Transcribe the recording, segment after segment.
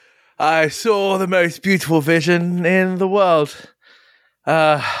I saw the most beautiful vision in the world.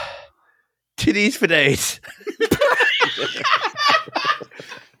 Titties for days.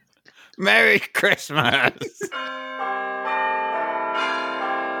 Merry Christmas.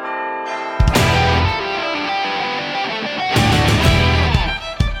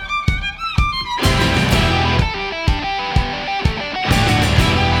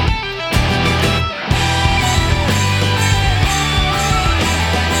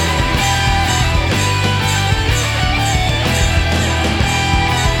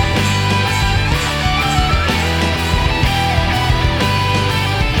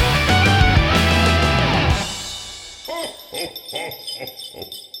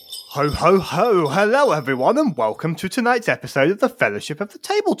 Ho, ho, ho. Hello, everyone, and welcome to tonight's episode of the Fellowship of the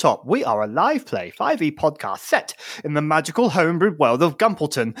Tabletop. We are a live play 5e podcast set in the magical homebrewed world of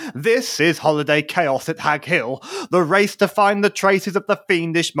Gumpleton. This is Holiday Chaos at Hag Hill, the race to find the traces of the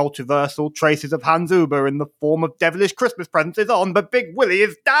fiendish multiversal traces of Hans Uber in the form of devilish Christmas presents is on, but Big Willie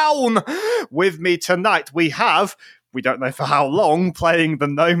is down! With me tonight we have, we don't know for how long, playing the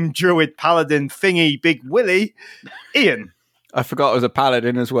gnome druid paladin thingy Big Willie, Ian. I forgot I was a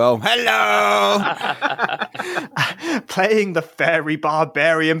paladin as well. Hello! Playing the fairy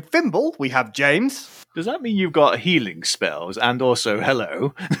barbarian Thimble, we have James. Does that mean you've got healing spells and also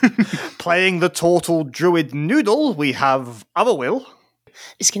hello? Playing the turtle druid Noodle, we have Otherwill.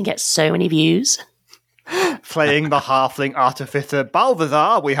 It's going to get so many views. Playing the halfling artificer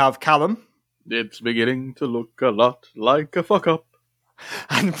Balthazar, we have Callum. It's beginning to look a lot like a fuck-up.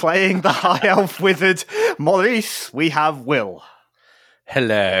 And playing the high elf wizard Maurice, we have Will.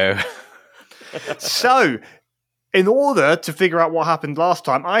 Hello. So, in order to figure out what happened last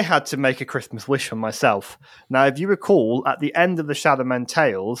time, I had to make a Christmas wish for myself. Now, if you recall, at the end of the Shadowmen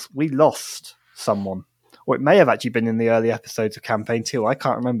Tales, we lost someone. Or it may have actually been in the early episodes of Campaign 2, I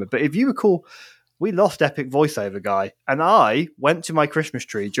can't remember. But if you recall, we lost Epic Voiceover Guy, and I went to my Christmas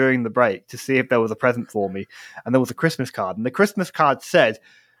tree during the break to see if there was a present for me, and there was a Christmas card, and the Christmas card said,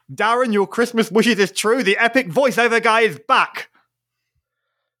 "Darren, your Christmas wishes is true, the Epic Voiceover Guy is back!"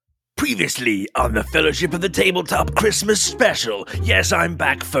 Previously on the Fellowship of the Tabletop Christmas Special. Yes, I'm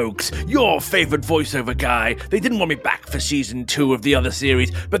back, folks. Your favorite voiceover guy. They didn't want me back for season 2 of the other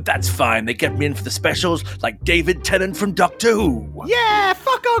series, but that's fine. They kept me in for the specials, like David Tennant from Doctor Who. Yeah,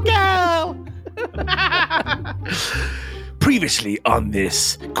 fuck old girl! Previously on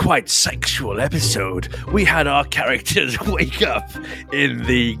this quite sexual episode, we had our characters wake up in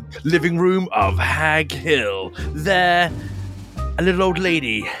the living room of Hag Hill. There, a little old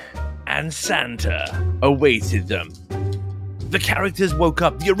lady and Santa awaited them. The characters woke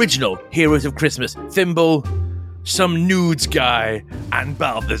up, the original heroes of Christmas, Thimble, some nudes guy, and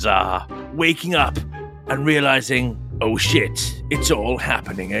Balthazar, waking up and realizing, oh shit, it's all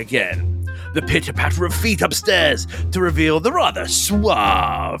happening again. The pitter-patter of feet upstairs to reveal the rather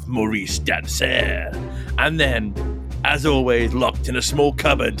suave Maurice Dancer. And then, as always, locked in a small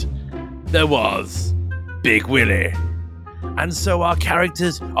cupboard, there was Big Willie. And so our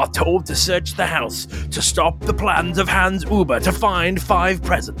characters are told to search the house to stop the plans of Hans Uber to find 5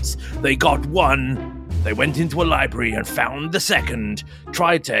 presents. They got 1. They went into a library and found the 2nd,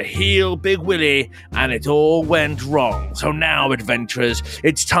 tried to heal Big Willie, and it all went wrong. So now, adventurers,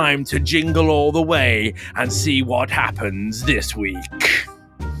 it's time to jingle all the way and see what happens this week.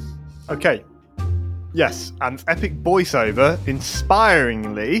 Okay. Yes, and epic voiceover,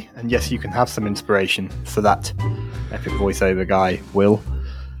 inspiringly, and yes, you can have some inspiration for that epic voiceover guy, Will.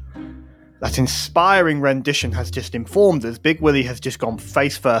 That inspiring rendition has just informed us Big Willie has just gone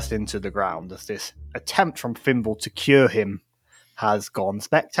face first into the ground as this attempt from Thimble to cure him has gone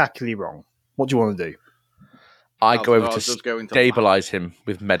spectacularly wrong. What do you want to do? I go over to stabilize him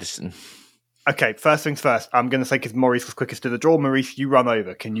with medicine. Okay, first things first. I'm going to say because Maurice was quickest to the draw. Maurice, you run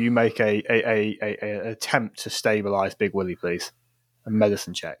over. Can you make a attempt to stabilize Big Willie, please? A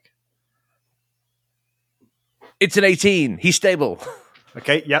medicine check. It's an 18. He's stable.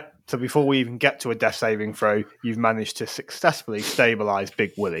 Okay, yep. So before we even get to a death saving throw, you've managed to successfully stabilize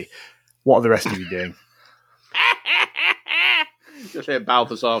Big Willie. What are the rest of you doing? Just hear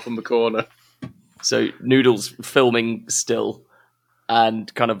Balthazar from the corner. So Noodle's filming still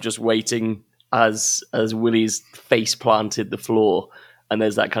and kind of just waiting as Willie's face planted the floor, and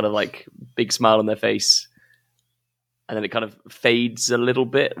there's that kind of like big smile on their face, and then it kind of fades a little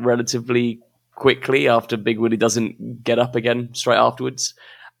bit relatively quickly after Big Willie doesn't get up again straight afterwards,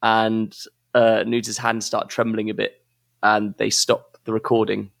 and Newt's hands start trembling a bit, and they stop the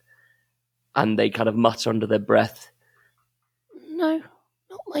recording, and they kind of mutter under their breath, No,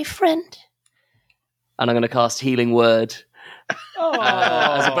 not my friend. and I'm going to cast Healing Word,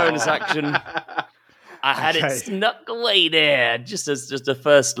 As a bonus action, I had Okay. it snuck away there, just a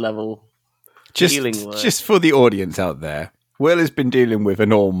first level healing word. Just for the audience out there, Will has been dealing with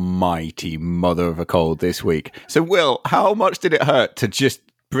an almighty mother of a cold this week. So, Will, how much did it hurt to just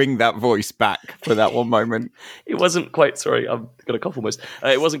bring that voice back for that one moment? It wasn't quite. Sorry, I've got a cough almost.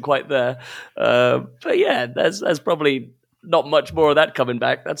 It wasn't quite there, but yeah, there's probably not much more of that coming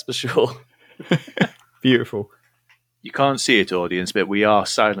back. That's for sure. Beautiful. You can't see it, audience, but we are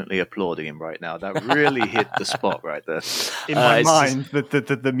silently applauding him right now. That really hit the spot right there. In my it's mind,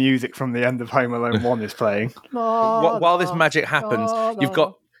 the music from the end of Home Alone 1 is playing. While this magic happens, you've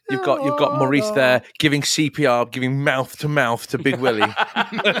got Maurice there giving CPR, giving mouth to mouth to Big Willie.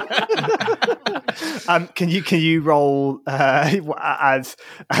 Can you roll as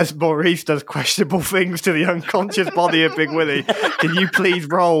Maurice does questionable things to the unconscious body of Big Willie? Can you please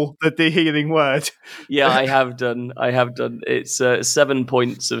roll the healing word? Yeah, I have done. It's 7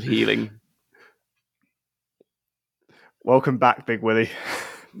 points of healing. Welcome back, Big Willie.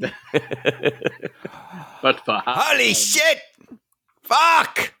 But for Holy shit!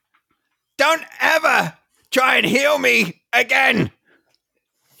 Fuck! Don't ever try and heal me again!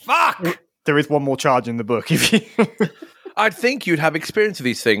 Fuck! There is one more charge in the book. If you I'd think you'd have experience with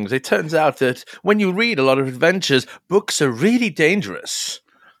these things. It turns out that when you read a lot of adventures, books are really dangerous.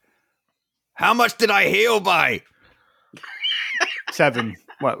 How much did I heal by? 7.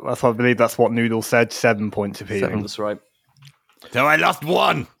 Well, I believe that's what Noodle said. 7 points of healing. 7, that's right. So I lost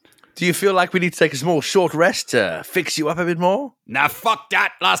 1. Do you feel like we need to take a small short rest to fix you up a bit more? Now fuck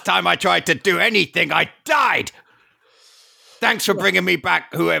that. Last time I tried to do anything, I died. Thanks for bringing me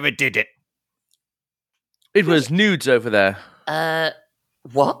back, whoever did it. It was nudes over there.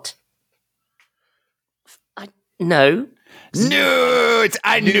 What? No. Nudes!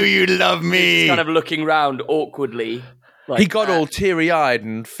 I knew you'd love me. He's kind of looking round awkwardly. Like, He got all teary-eyed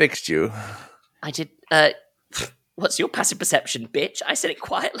and fixed you. I did. What's your passive perception, bitch? I said it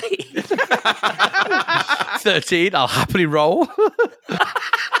quietly. 13, I'll happily roll.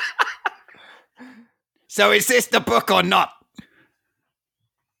 So is this the book or not?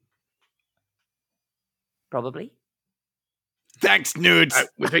 Probably. Thanks, nudes.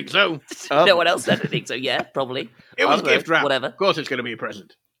 we think so. No one else said anything, so yeah, probably. It I was don't know, gift wrap. Whatever. Of course it's going to be a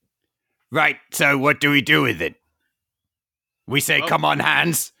present. Right, so what do we do with it? We say, Well- come on,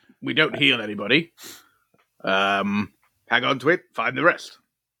 hands. We don't heal anybody. Hang on to it, find the rest.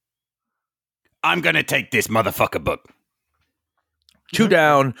 I'm gonna take this motherfucker book. 2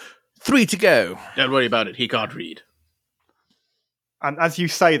 down, 3 to go. Don't worry about it, he can't read. And as you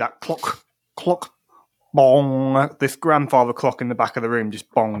say that, clock, bong, this grandfather clock in the back of the room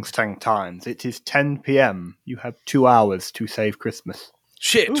just bongs 10 times. It is 10 p.m. You have 2 hours to save Christmas.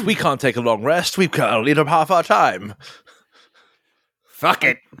 Shit, we can't take a long rest. We've got only half our time. Fuck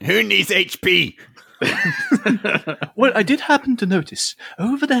it. Who needs HP? Well, I did happen to notice,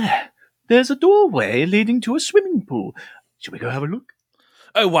 over there's a doorway leading to a swimming pool. Shall we go have a look?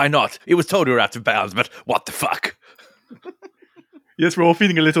 Oh, why not? It was told we were out of bounds, but what the fuck? Yes, we're all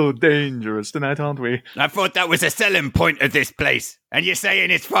feeling a little dangerous tonight, aren't we? I thought that was a selling point of this place. And you're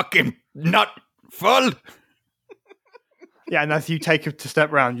saying it's fucking not full? Yeah, and as you take it to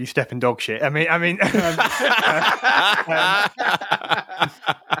step round, you step in dog shit.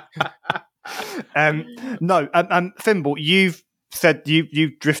 No, Thimble, you've said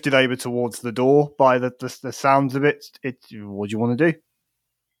you've drifted over towards the door by the sounds of it. What do you want to do?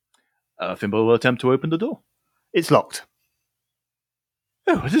 Fimble will attempt to open the door. It's locked.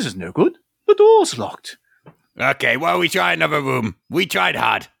 Oh, this is no good. The door's locked. Okay, well, we try another room. We tried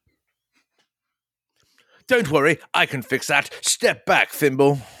hard. Don't worry, I can fix that. Step back,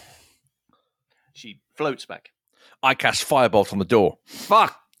 Thimble. She floats back. I cast Firebolt on the door.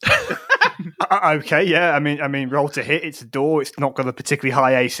 Fuck. Okay, yeah. I mean, roll to hit. It's a door. It's not got a particularly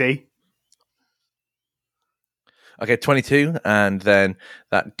high AC. Okay, 22, and then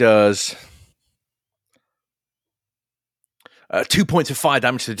that does 2 points of fire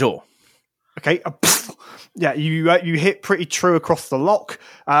damage to the door. Okay. Yeah, you hit pretty true across the lock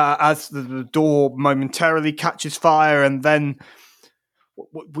as the door momentarily catches fire, and then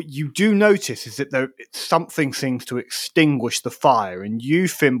what you do notice is that something seems to extinguish the fire, and you,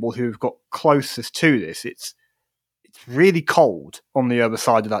 Thimble, who've got closest to this, it's really cold on the other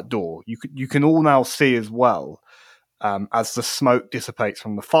side of that door. You can all now see as well, as the smoke dissipates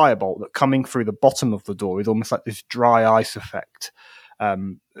from the firebolt, that coming through the bottom of the door is almost like this dry ice effect.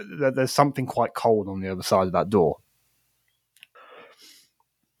 There's something quite cold on the other side of that door.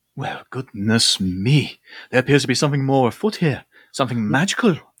 Well, goodness me. There appears to be something more afoot here. Something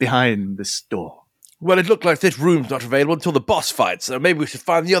magical behind this door. Well, it looked like this room's not available until the boss fight, so maybe we should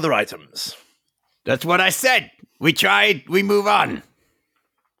find the other items. That's what I said. We tried, we move on.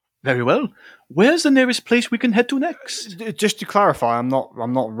 Very well. Where's the nearest place we can head to next? Just to clarify, I'm not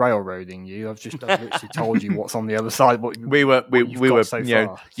railroading you. I've literally told you what's on the other side. We were so using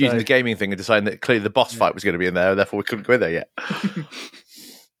far. the gaming thing and deciding that clearly the boss fight was going to be in there, therefore we couldn't go in there yet.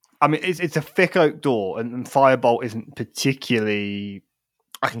 I mean, it's a thick oak door, and Firebolt isn't particularly.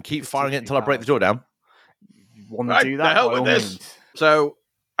 I can keep firing it until I break the door down. You want to do that? The hell by with all this. means. So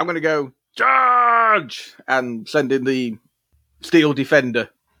I'm going to go charge and send in the steel defender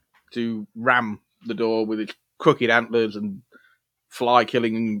to ram the door with its crooked antlers and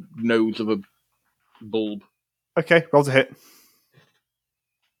fly-killing nose of a bulb. Okay, roll to hit.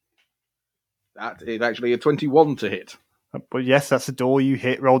 That is actually a 21 to hit. But yes, that's the door you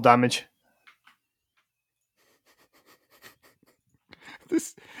hit. Roll damage.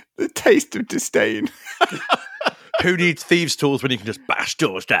 The taste of disdain. Who needs thieves' tools when you can just bash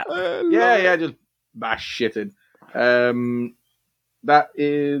doors down? Yeah, just bash shit in. That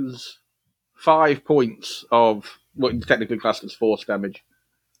is 5 points of what is technically classed as force damage.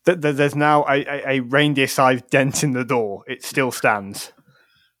 There's now a reindeer-sized dent in the door. It still stands.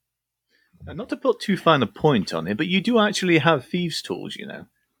 Not to put too fine a point on it, but you do actually have thieves' tools, you know.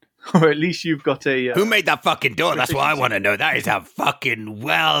 Or at least you've got a... Who made that fucking door? That's what I want to know. That is a fucking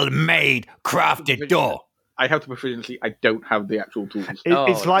well-made, crafted door. I have the proficiency. I don't have the actual tools.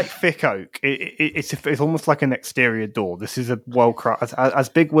 It's like thick oak. It's almost like an exterior door. This is a well-crafted... As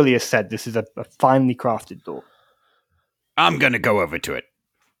Big Willie has said, this is a finely crafted door. I'm going to go over to it.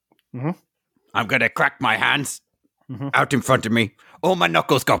 Mm-hmm. I'm going to crack my hands out in front of me. All my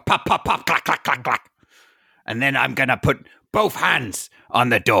knuckles go pop, pop, pop, clack, clack, clack, clack. And then I'm going to put both hands on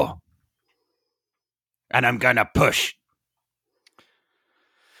the door. And I'm going to push.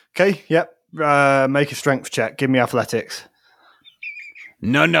 Okay, yep. Make a strength check. Give me athletics.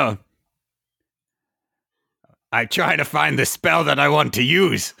 No. I'm trying to find the spell that I want to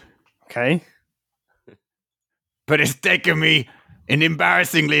use. Okay. But it's taken me an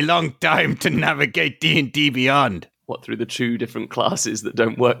embarrassingly long time to navigate D&D Beyond. What, through the two different classes that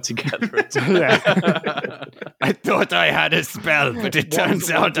don't work together? Yeah. I thought I had a spell, but it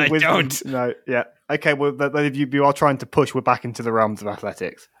turns out I don't. No, yeah. Okay, well, if you are trying to push, we're back into the realms of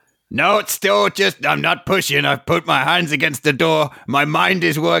athletics. No, it's still just, I'm not pushing. I've put my hands against the door. My mind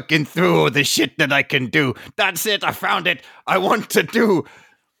is working through all the shit that I can do. That's it. I found it. I want to do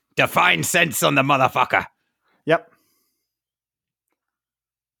Divine Sense on the motherfucker. Yep.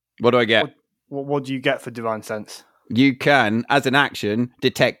 What do I get? What do you get for Divine Sense? You can, as an action,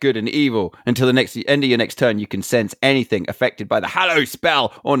 detect good and evil. Until the end of your next turn, you can sense anything affected by the Hallow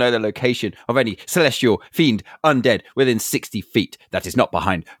spell or know the location of any celestial, fiend, undead within 60 feet. That is not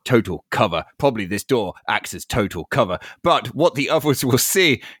behind total cover. Probably this door acts as total cover. But what the others will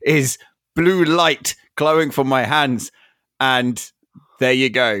see is blue light glowing from my hands. And there you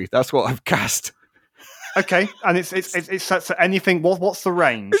go. That's what I've cast. Okay, and it's so anything. What's the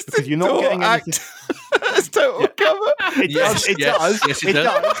range? Because you're not getting anything. It's total cover. It does. Yes,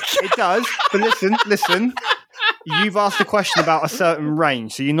 it does. But listen. You've asked a question about a certain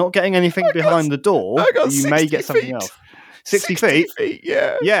range, so you're not getting anything behind the door. I got You may 60 get something feet. else. 60 feet?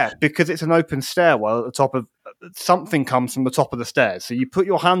 Yeah. Yeah, because it's an open stairwell at the top of... Something comes from the top of the stairs. So you put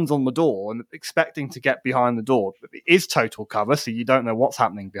your hands on the door and expecting to get behind the door. It is total cover, so you don't know what's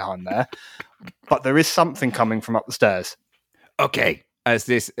happening behind there. But there is something coming from up the stairs. Okay. As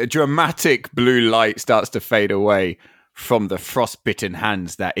this dramatic blue light starts to fade away from the frostbitten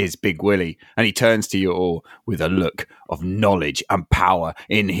hands that is Big Willie, and he turns to you all with a look of knowledge and power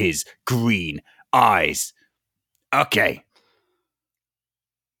in his green eyes. Okay.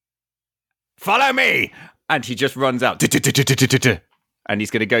 Follow me! And he just runs out. And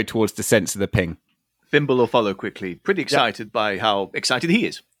he's going to go towards the sense of the ping. Thimble will follow quickly, pretty excited by how excited he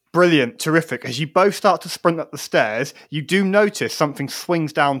is. Brilliant, terrific. As you both start to sprint up the stairs, you do notice something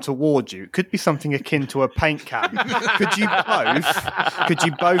swings down towards you. It could be something akin to a paint can. Could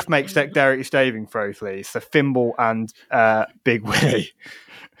you both make dexterity saving throw, please? So Thimble and Big Willie.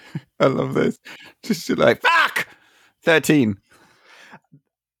 I love this. Just like, fuck! 13.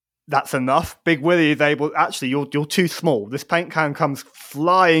 That's enough. Big Willie is able... Actually, you're too small. This paint can comes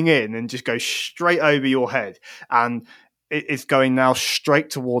flying in and just goes straight over your head. And it is going now straight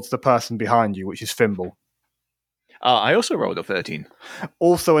towards the person behind you, which is Thimble. I also rolled a 13.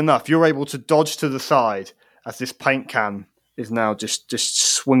 Also enough. You're able to dodge to the side as this paint can is now just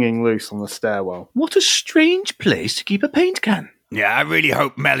swinging loose on the stairwell. What a strange place to keep a paint can. Yeah, I really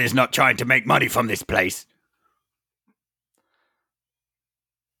hope Mel is not trying to make money from this place.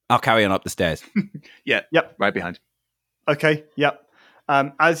 I'll carry on up the stairs. Yeah. Yep. Right behind. Okay, yep.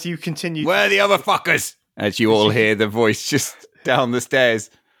 As you continue... Where are the other fuckers? As you all hear the voice just down the stairs.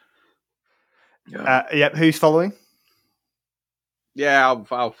 Yep, who's following? Yeah,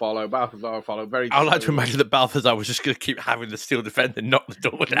 I'll follow. Balthazar will follow. Very. I would like to slowly. imagine that Balthazar was just going to keep having the steel defender knock the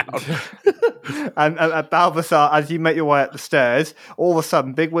door down. And Balthazar, as you make your way up the stairs, all of a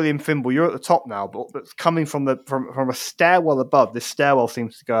sudden, Big William Fimble, you're at the top now, but it's coming from a stairwell above. This stairwell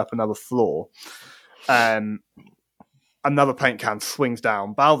seems to go up another floor. Another paint can swings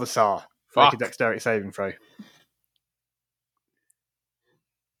down. Balthazar, make Fuck. a dexterity saving throw.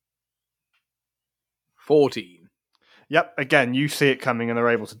 14. Yep, again, you see it coming and are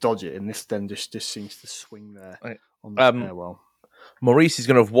able to dodge it, and this then just seems to swing there Right. on the stairwell. Maurice is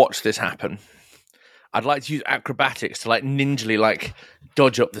going to watch this happen. I'd like to use acrobatics to ninjally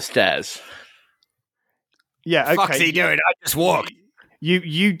dodge up the stairs. Yeah, okay. Fuck's he doing? I just walked.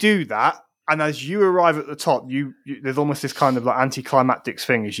 You do that, and as you arrive at the top, you there's almost this kind of anticlimactic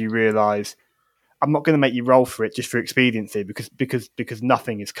thing as you realise I'm not going to make you roll for it just for expediency because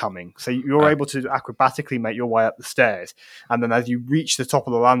nothing is coming. So you're able to acrobatically make your way up the stairs, and then as you reach the top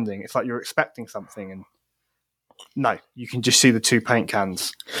of the landing, it's like you're expecting something, and no, you can just see the two paint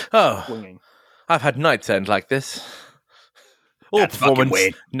cans Oh, swinging. I've had nights end like this. All That's fucking performance,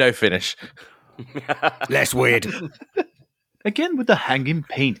 weird. no finish. Less weird. Again with the hanging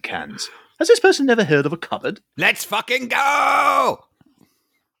paint cans. Has this person never heard of a cupboard? Let's fucking go!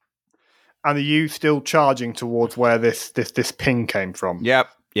 And are you still charging towards where this ping came from? Yep.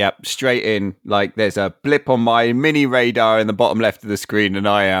 Straight in. There's a blip on my mini radar in the bottom left of the screen, and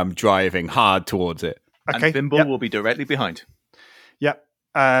I am driving hard towards it. Okay. And Thimble Yep. will be directly behind. Yep.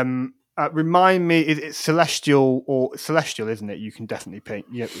 Remind me, it's celestial, isn't it? You can definitely paint.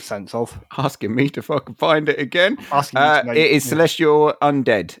 You get the sense of Asking me to fucking find it again. asking you to know. It is Celestial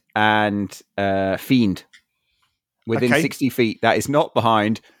Undead and Fiend. Within Okay. 60 feet. That is not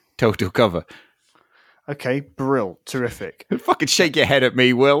behind total cover. Okay, brill, terrific. Fucking shake your head at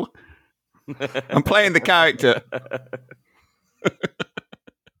me, Will. I'm playing the character.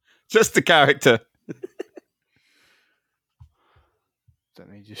 Just the character. Let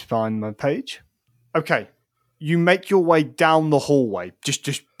me just find my page. Okay, you make your way down the hallway, just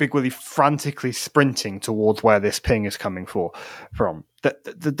Big Willie frantically sprinting towards where this ping is coming from.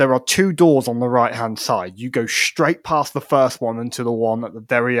 There are two doors on the right-hand side. You go straight past the first one into the one at the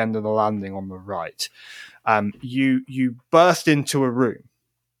very end of the landing on the right. You burst into a room,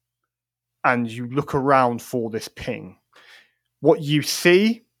 and you look around for this ping. What you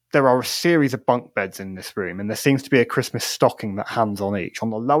see, there are a series of bunk beds in this room, and there seems to be a Christmas stocking that hangs on each. On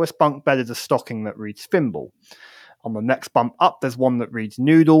the lowest bunk bed is a stocking that reads Thimble. On the next bump up, there's one that reads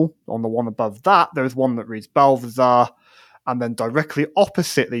Noodle. On the one above that, there's one that reads Balthazar. And then directly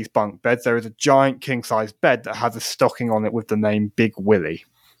opposite these bunk beds, there is a giant king-size bed that has a stocking on it with the name Big Willie.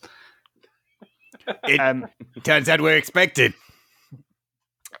 Turns out we're expected.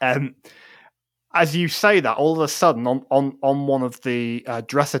 As you say that, all of a sudden, on one of the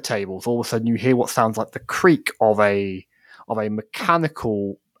dresser tables, all of a sudden you hear what sounds like the creak of a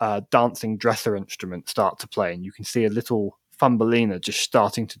mechanical dancing dresser instrument start to play, and you can see a little Thumbelina just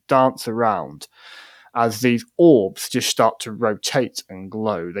starting to dance around as these orbs just start to rotate and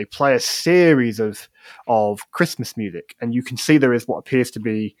glow. They play a series of Christmas music, and you can see there is what appears to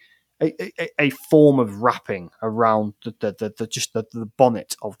be a form of wrapping around the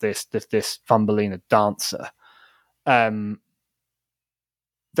bonnet of this Thumbelina dancer. There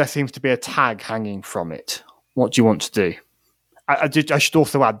seems to be a tag hanging from it. What do you want to do? I should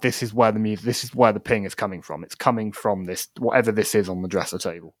also add, this is where the ping is coming from. It's coming from this, whatever this is on the dresser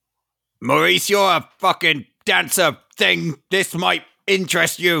table. Maurice, you're a fucking dancer thing. This might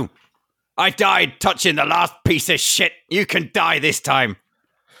interest you. I died touching the last piece of shit. You can die this time.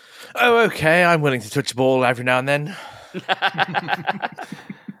 Oh, okay. I'm willing to touch a ball every now and then.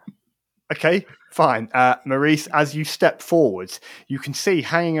 Okay, fine. Maurice, as you step forwards, you can see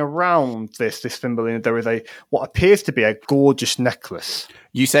hanging around this Thumbelina, there is what appears to be a gorgeous necklace.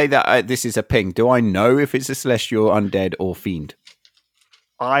 You say that this is a ping. Do I know if it's a celestial, undead, or fiend?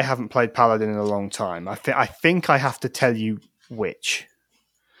 I haven't played Paladin in a long time. I think I have to tell you which.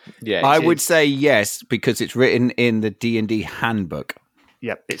 Yeah, I would say yes, because it's written in the D&D handbook.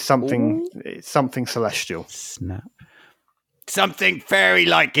 Yep, it's something celestial. Snap. Something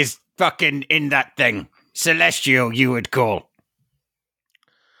fairy-like is fucking in that thing. Celestial, you would call.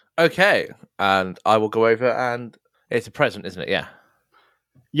 Okay, and I will go over, and it's a present, isn't it? Yeah.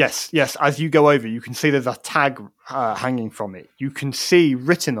 Yes. As you go over, you can see there's a tag hanging from it. You can see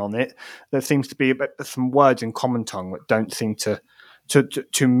written on it, there seems to be some words in common tongue that don't seem to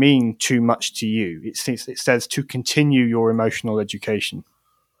to mean too much to you. It says to continue your emotional education.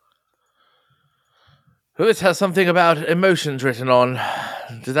 Oh, it has something about emotions written on.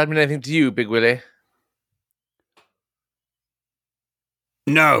 Does that mean anything to you, Big Willie?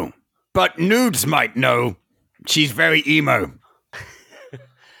 No, but Nudes might know. She's very emo.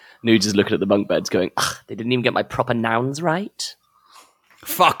 Nudes is looking at the bunk beds going, ugh, they didn't even get my proper nouns right.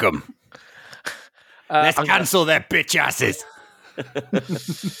 Fuck them. Let's cancel their bitch asses.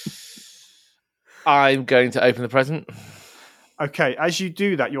 I'm going to open the present. Okay, as you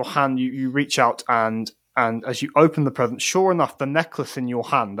do that, your hand, you reach out and as you open the present, sure enough, the necklace in your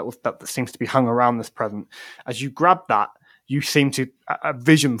hand that seems to be hung around this present, as you grab that, you seem to, a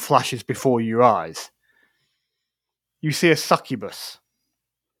vision flashes before your eyes. You see a succubus.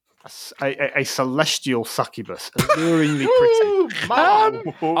 A celestial succubus, alluringly pretty.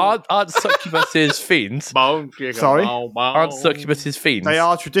 Aren't succubuses fiends? Sorry? Aren't succubuses fiends? They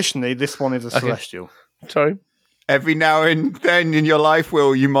are traditionally. This one is a celestial. Sorry. Every now and then in your life,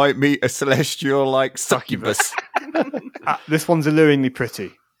 Will, you might meet a celestial like succubus. This one's alluringly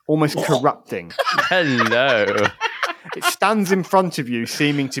pretty, almost corrupting. Hello. It stands in front of you,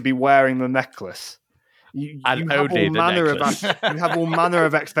 seeming to be wearing the necklace. You have all manner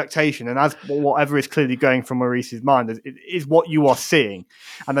of expectation, and as whatever is clearly going from Maurice's mind it is what you are seeing,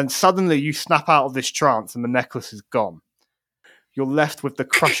 and then suddenly you snap out of this trance, and the necklace is gone. You're left with the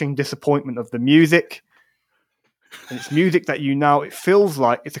crushing disappointment of the music, and it's music that it feels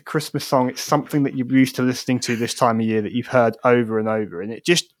like it's a Christmas song. It's something that you're used to listening to this time of year that you've heard over and over, and it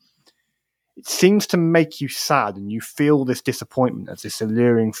seems to make you sad, and you feel this disappointment as this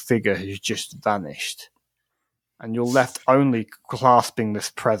alluring figure has just vanished. And you're left only clasping this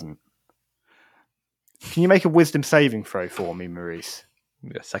present. Can you make a wisdom saving throw for me, Maurice?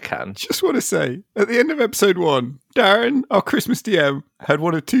 Yes, I can. Just want to say, at the end of episode 1, Darren, our Christmas DM, had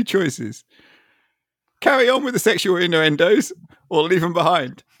one of two choices. Carry on with the sexual innuendos or leave them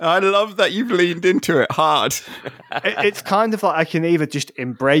behind. I love that you've leaned into it hard. It's kind of like I can either just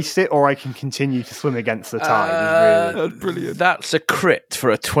embrace it or I can continue to swim against the tide. That's brilliant. That's a crit for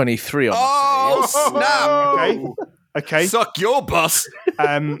a 23 on Oh, snap! Okay. Suck your bus.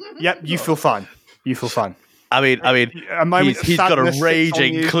 Yep, you feel fine. I mean, a moment he's got a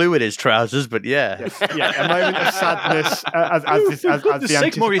raging clue in his trousers, but yeah. Yeah, a moment of sadness as the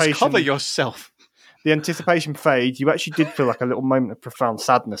anticipation. Cover yourself. The anticipation fades. You actually did feel like a little moment of profound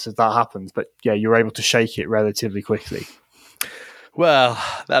sadness as that happens, but yeah, you're able to shake it relatively quickly. Well,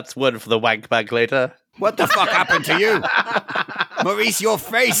 that's one for the wank bag later. What the fuck happened to you? Maurice, your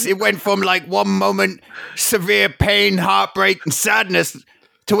face, it went from like one moment severe pain, heartbreak, and sadness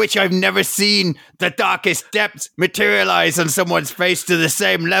to which I've never seen the darkest depths materialize on someone's face to the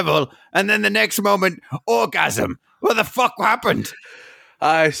same level, and then the next moment, orgasm. What the fuck happened?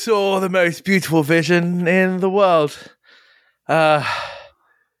 I saw the most beautiful vision in the world.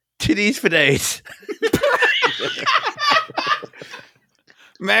 Titties for days.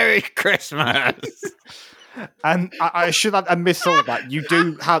 Merry Christmas. And I should have missed all that. You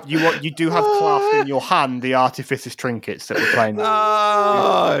do have clasped in your hand the artificer's trinkets that we're playing.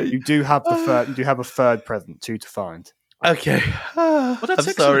 You do have a third present, 2 to find. Okay. Well, that's I'm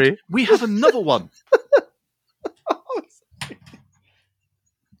excellent. sorry. We have another one.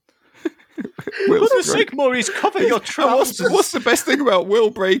 For the sake, Maurice, cover your trousers. What's the best thing about Will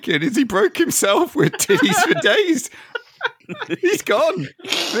breaking is he broke himself with titties for days. He's gone.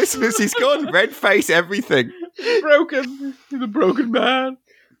 Listeners, he's gone. Red face, everything. Broken. He's a broken man.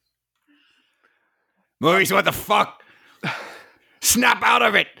 Maurice, what the fuck? Snap out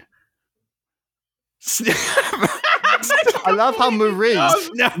of it. I love how Maurice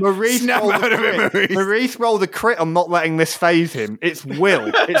snap rolled out of it, Maurice. Maurice rolled a crit on not letting this phase him. It's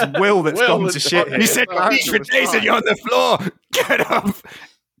Will. It's Will that's gone to shit here. You said titties for days and you're on the floor. Get up.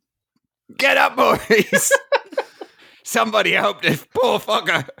 Get up, Maurice. Somebody help this poor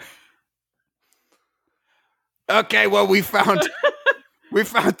fucker. Okay, well, we found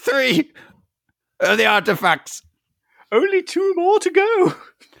 3 of the artifacts. Only 2 more to go.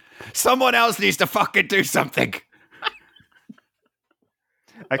 Someone else needs to fucking do something.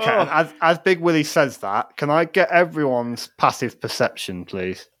 Okay, and as Big Willie says that, can I get everyone's passive perception,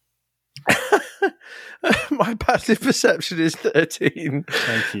 please? My passive perception is 13.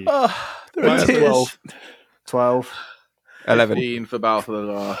 Thank you. There are tears. 12. 11. 15 for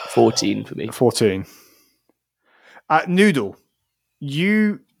Balthazar. 14 for me. 14. Noodle,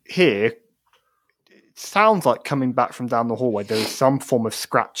 you hear, it sounds like coming back from down the hallway, there is some form of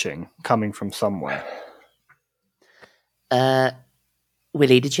scratching coming from somewhere.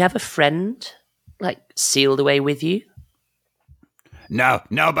 Willie, did you have a friend, sealed away with you? No,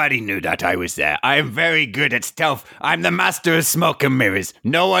 nobody knew that I was there. I am very good at stealth. I'm the master of smoke and mirrors.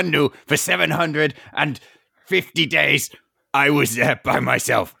 No one knew. For 750 days, I was there by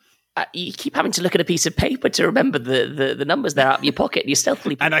myself. You keep having to look at a piece of paper to remember the numbers there out of your pocket, and you're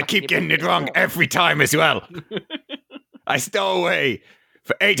stealthily... And I keep getting it wrong every time as well. I stole away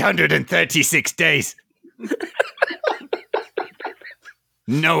for 836 days.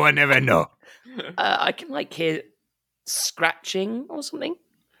 No one ever know. I can, hear scratching or something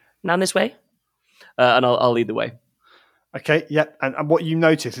down this way. And I'll lead the way. Okay, yep. And what you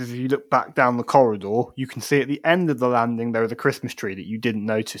notice is if you look back down the corridor, you can see at the end of the landing there is a Christmas tree that you didn't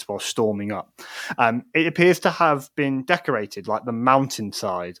notice while storming up. It appears to have been decorated like the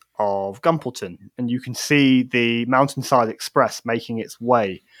mountainside of Gumpleton, and you can see the Mountainside Express making its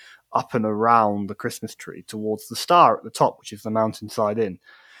way up and around the Christmas tree towards the star at the top, which is the Mountainside Inn.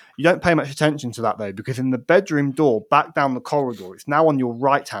 You don't pay much attention to that, though, because in the bedroom door back down the corridor, it's now on your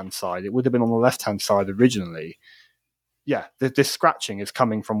right-hand side. It would have been on the left-hand side originally. Yeah, this scratching is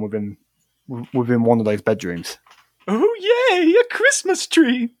coming from within one of those bedrooms. Oh, yay, a Christmas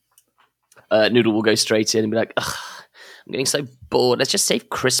tree. Noodle will go straight in and be like, ugh, I'm getting so bored. Let's just save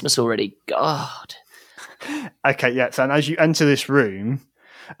Christmas already. God. Okay, yeah. So, and as you enter this room,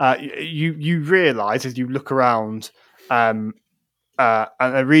 you realise as you look around, and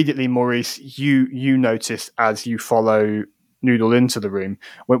immediately, Maurice, you notice as you follow Noodle into the room,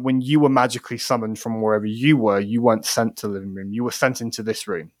 when you were magically summoned from wherever you weren't sent to the living room. You were sent into this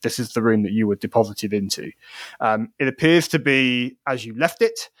room. This is the room that you were deposited into. It appears to be, as you left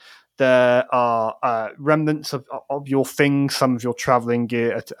it, there are remnants of your things, some of your travelling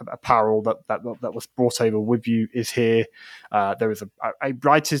gear, apparel that was brought over with you is here. There is a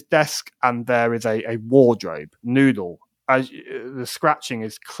writer's desk, and there is a wardrobe. Noodle, the scratching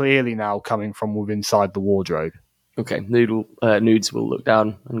is clearly now coming from within inside the wardrobe. Okay, Nudes will look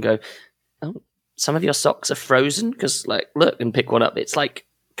down and go, oh, some of your socks are frozen? Because, look, and pick one up. It's,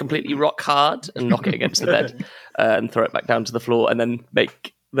 completely rock hard, and knock it against the bed and throw it back down to the floor, and then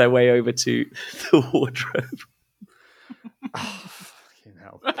make their way over to the wardrobe. Oh, fucking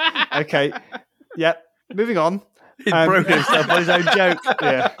hell. Okay, yep, moving on. He's broken himself on his own joke.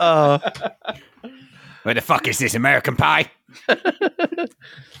 Yeah. Where the fuck is this, American Pie?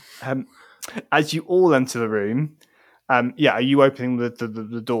 As you all enter the room, are you opening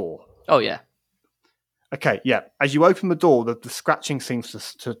the door? Oh, yeah. Okay, yeah. As you open the door, the scratching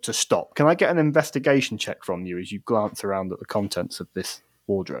seems to stop. Can I get an investigation check from you as you glance around at the contents of this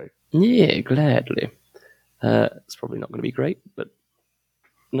wardrobe? Yeah, gladly. It's probably not going to be great, but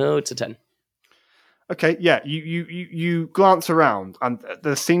no, it's a 10. Okay, yeah. You glance around, and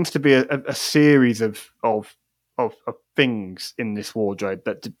there seems to be a series of things in this wardrobe,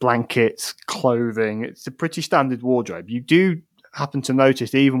 that blankets, clothing. It's a pretty standard wardrobe. You do happen to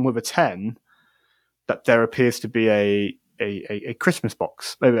notice, even with a 10, that there appears to be a Christmas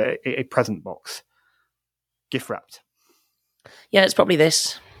box, a present box, gift wrapped. Yeah, it's probably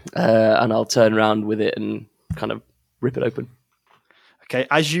this. And I'll turn around with it and kind of rip it open. Okay,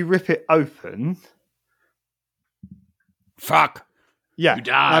 as you rip it open... Fuck. Yeah, You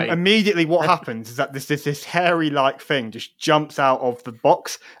die. Immediately what happens is that this hairy-like thing just jumps out of the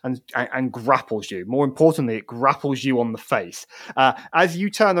box and grapples you. More importantly, it grapples you on the face. As you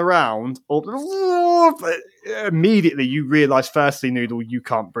turn around, immediately you realise, firstly, Noodle, you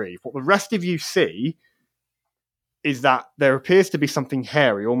can't breathe. What the rest of you see is that there appears to be something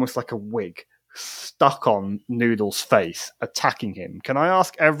hairy, almost like a wig, stuck on Noodle's face, attacking him. Can I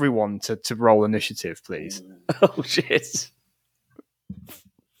ask everyone to roll initiative, please? Oh, shit.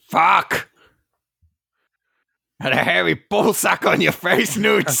 Fuck! And a hairy ballsack on your face,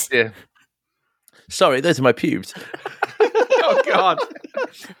 Nudes. Yeah. Sorry, those are my pubes. Oh, God.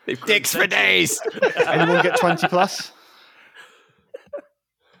 Dicks for days. Anyone get 20 plus?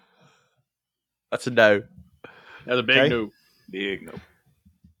 That's a no. That's a big Okay. no. Big no.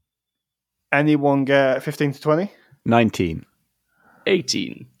 Anyone get 15 to 20? 19.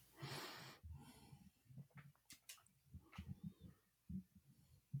 18.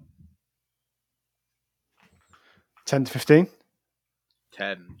 10 to 15?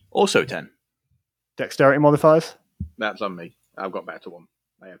 10. Also 10. Dexterity modifiers? That's on me. I've got better one.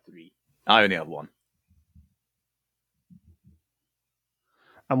 I have 3. I only have 1.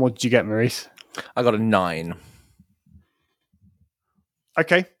 And what did you get, Maurice? I got a 9.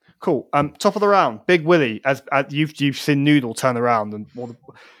 Okay, cool. Top of the round, Big Willie. As you've seen Noodle turn around, and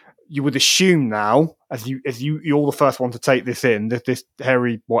you would assume now, as you're the first one to take this in, that this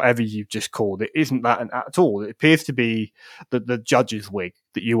hairy whatever you've just called it isn't that at all. It appears to be the judge's wig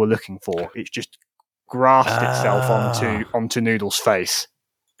that you were looking for. It's just grasped itself onto Noodle's face.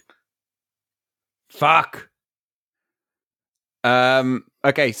 Fuck.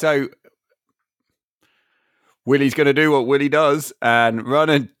 Okay, so Willie's going to do what Willie does and run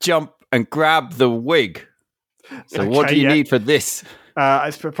and jump and grab the wig. So what do you need for this?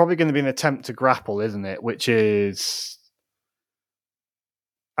 It's probably going to be an attempt to grapple, isn't it? Which is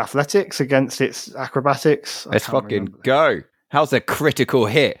athletics against its acrobatics. Let's fucking go. How's a critical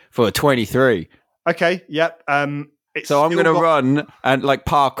hit for a 23? Okay, yep. So I'm going to run and like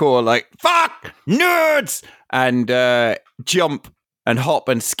parkour, like, fuck, nerds! And jump and hop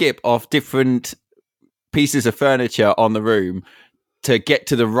and skip off different pieces of furniture on the room to get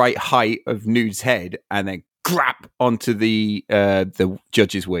to the right height of Nude's head and then grab onto the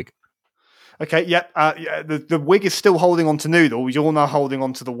judge's wig. Okay, yep. The wig is still holding onto Noodle. You're now holding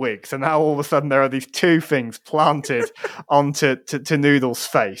onto the wig. So now all of a sudden there are these two things planted onto to Noodle's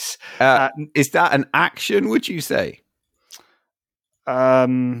face. Is that an action, would you say?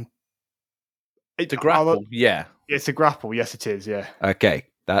 To grapple, yeah. It's a grapple, yes it is, yeah. Okay,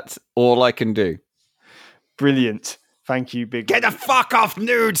 that's all I can do. Brilliant. Thank you, Big Get the fuck off,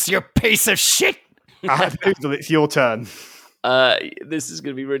 Nudes, you piece of shit! Noodle, it's your turn. This is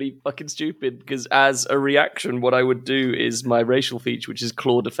going to be really fucking stupid because as a reaction, what I would do is my racial feature, which is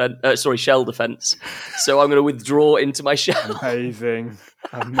shell defense. So I'm going to withdraw into my shell. Amazing.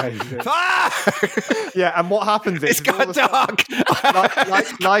 Yeah, and what happens is It's got dark.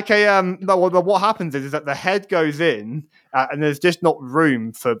 what happens is that the head goes in, and there's just not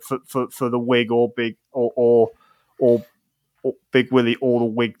room for the wig or Big Willie or the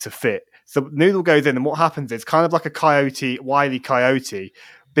wig to fit. So Noodle goes in, and what happens is kind of like a wily coyote.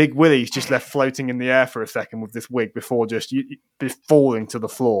 Big Willie's just left floating in the air for a second with this wig before just falling to the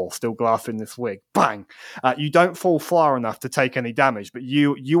floor, still grasping this wig. Bang! You don't fall far enough to take any damage, but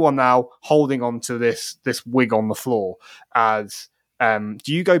you are now holding on to this wig on the floor. As do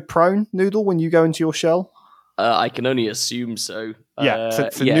you go prone, Noodle, when you go into your shell? I can only assume so. So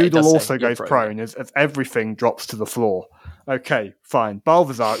Noodle also goes prone as everything drops to the floor. Okay, fine.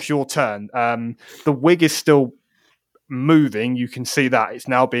 Balthazar, it's your turn. The wig is still moving. You can see that. It's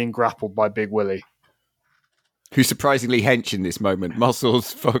now being grappled by Big Willie. Who's surprisingly hench in this moment.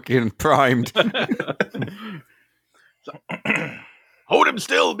 Muscles fucking primed. Hold him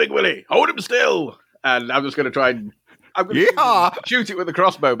still, Big Willie. Hold him still. And I'm just going to try and shoot it with a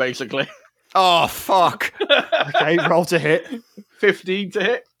crossbow, basically. Oh, fuck. Okay, roll to hit. 15 to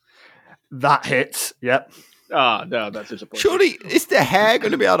hit. That hits. Yep. Ah, no, that's disappointing. Surely, is the hair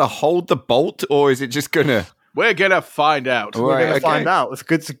going to be able to hold the bolt, or is it just going to... We're going to find out. We're going to find out.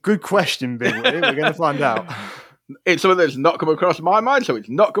 It's a good question, Big Willie. We're going to find out. It's something that's not come across my mind, so it's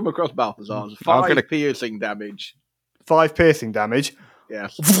not come across Balthazar's. 5 piercing damage. 5 piercing damage.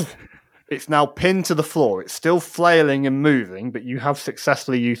 Yes. It's now pinned to the floor. It's still flailing and moving, but you have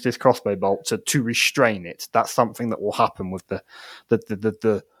successfully used this crossbow bolt to restrain it. That's something that will happen with the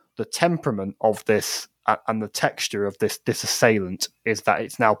temperament of this and the texture of this assailant is that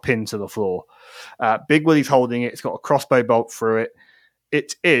it's now pinned to the floor. Big Willie's holding it. It's got a crossbow bolt through it.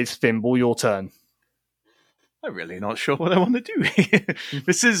 It is, Thimble, your turn. I'm really not sure what I want to do here.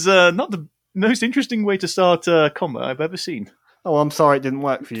 This is not the most interesting way to start combat I've ever seen. Oh, I'm sorry it didn't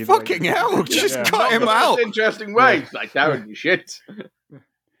work for you. Fucking hell, just cut him out. Interesting way. Yeah. Like, Darren, you shit.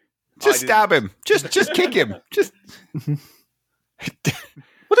 Just stab him. Just kick him. Just...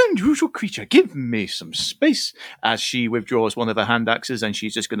 What an unusual creature. Give me some space. As she withdraws one of her hand axes, and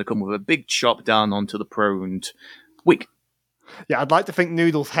she's just going to come with a big chop down onto the proned wig. Yeah, I'd like to think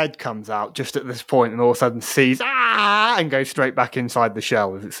Noodle's head comes out just at this point and all of a sudden sees, and goes straight back inside the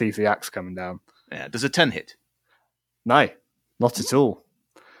shell as it sees the axe coming down. Yeah, does a 10 hit? No, not at all.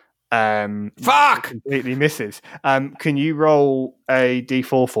 Fuck! Completely misses. Can you roll a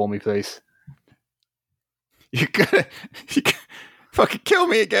d4 for me, please? You're gonna fucking kill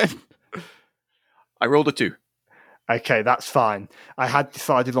me again. I rolled a 2. Okay, that's fine. I had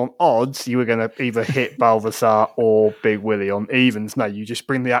decided on odds you were going to either hit Balthazar or Big Willie. On evens, no, you just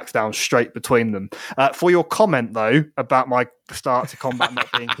bring the axe down straight between them. For your comment, though, about my start to combat not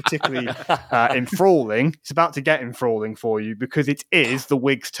being particularly enthralling, it's about to get enthralling for you because it is the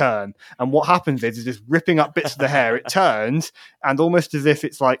wig's turn. And what happens is just ripping up bits of the hair, it turns, and almost as if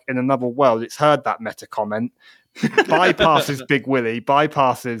it's like in another world, it's heard that meta comment, bypasses Big Willie,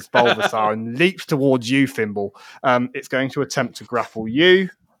 bypasses Balthazar, and leaps towards you, Thimble. It's going to attempt to grapple you.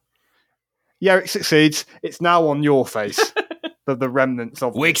 Yeah, it succeeds. It's now on your face. The remnants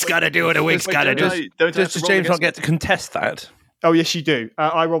of... Wig's got to do it. A wig's got to do it. Does James not get to contest that? Oh, yes, you do.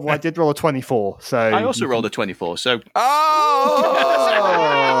 I did roll a 24, so... I also rolled a 24, so... Oh!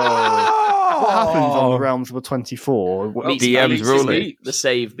 What happens on the realms of a 24. Meets DM's beats, ruling. the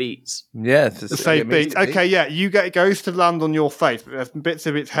save beats. Yeah, The save beats. Okay, yeah, it goes to land on your face, but as bits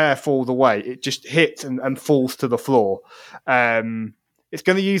of its hair fall away, it just hits and falls to the floor. It's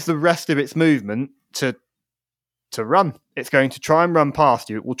going to use the rest of its movement to run. It's going to try and run past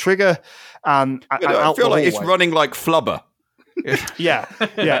you. It will trigger and I feel like it's running like Flubber. Yeah.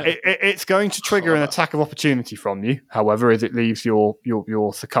 It's going to trigger an attack of opportunity from you. However, as it leaves your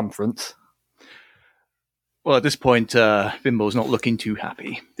circumference. Well, at this point, Fimble's not looking too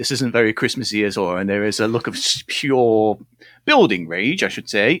happy. This isn't very Christmassy as all, and there is a look of pure building rage, I should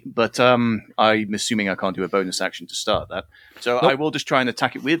say. But I'm assuming I can't do a bonus action to start that. So I will just try and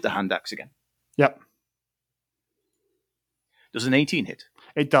attack it with the hand axe again. Yep. Does an 18 hit?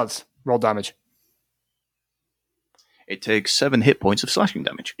 It does. Roll damage. It takes 7 hit points of slashing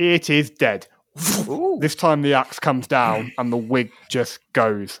damage. It is dead. This time the axe comes down and the wig just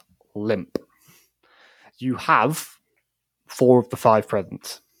goes limp. You have 4 of the 5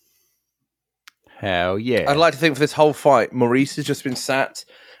 presents. Hell yeah. I'd like to think for this whole fight, Maurice has just been sat,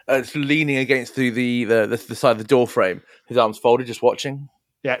 leaning against the side of the door frame, his arms folded, just watching.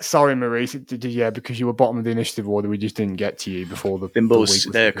 Yeah, sorry, Maurice. Because you were bottom of the initiative order, we just didn't get to you before the Fimble's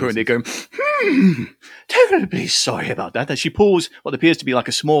there currently going, terribly sorry about that. As she pulls what appears to be like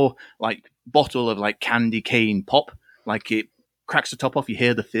a small bottle of candy cane pop, it cracks the top off, you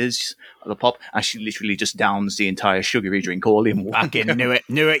hear the fizz of the pop, and she literally just downs the entire sugary drink all in one. Fucking knew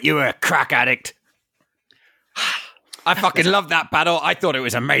it, you were a crack addict. I fucking loved that battle. I thought it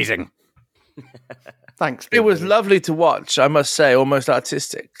was amazing. Thanks. It was lovely to watch, I must say, almost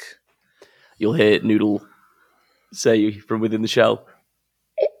artistic. You'll hear Noodle say from within the shell,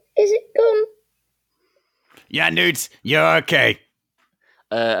 Is it gone? Yeah, Nudes, you're okay.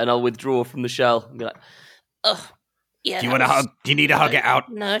 and I'll withdraw from the shell and be like, Oh, yeah. Do you want a hug? Do you need to hug it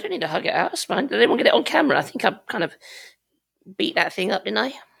out? No, I don't need to hug it out. It's fine. I didn't want to get it on camera. I think I kind of beat that thing up, didn't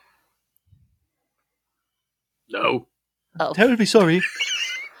I? No. Oh, Terribly sorry.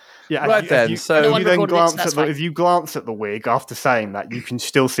 Yeah, Right then, so- if No you one then recorded it, glance so at that's the, fine. if you glance at the wig after saying that, you can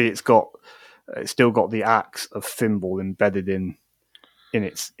still see it's still got the axe of Thimble embedded in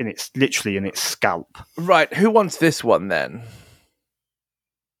its literally in its scalp. Right, who wants this one then?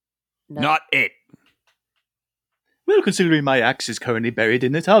 no. Not it. Well, considering my axe is currently buried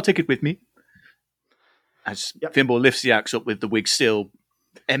in it, I'll take it with me. As Fimble lifts the axe up with the wig still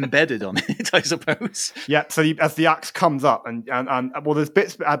embedded on it, I suppose. Yeah, so as the axe comes up, and there's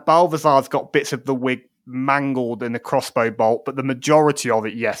bits. Balthazar's got bits of the wig mangled in a crossbow bolt, but the majority of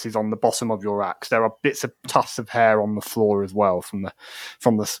it, yes, is on the bottom of your axe. There are bits of tufts of hair on the floor as well from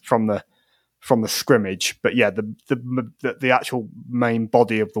the scrimmage. But yeah, the actual main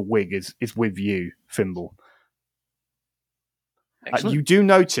body of the wig is with you, Fimble. You do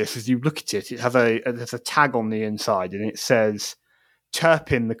notice as you look at it, it has there's a tag on the inside, and it says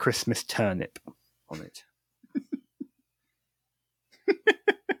Turpin the Christmas Turnip on it.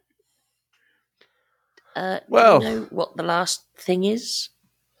 Well- Do you know what the last thing is?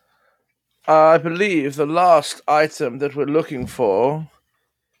 I believe the last item that we're looking for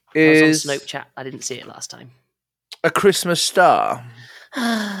I is was on Snopechat. I didn't see it last time. a Christmas star.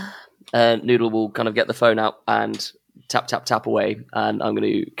 Noodle will kind of get the phone out and tap away, and I'm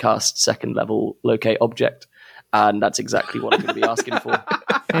going to cast second level locate object, and that's exactly what I'm going to be asking for.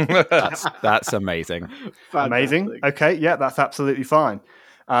 That's amazing. Amazing. Okay, yeah, that's absolutely fine.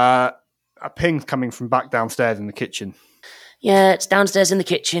 A ping's coming from back downstairs in the kitchen. Yeah, it's downstairs in the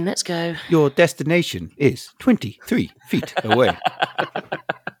kitchen. Let's go. Your destination is 23 feet away.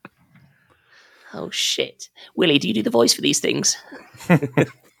 Oh, shit. Willie, do you do the voice for these things?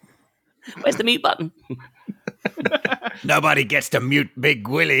 Where's the mute button? Nobody gets to mute Big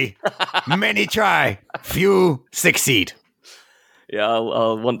Willie. Many try, few succeed. Yeah,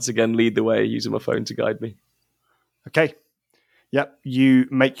 I'll once again lead the way using my phone to guide me. Okay. Yep, you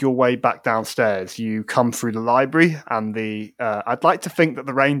make your way back downstairs. You come through the library, and I'd like to think that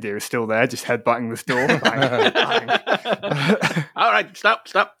the reindeer is still there, just headbutting this door. Bang, bang. All right, stop.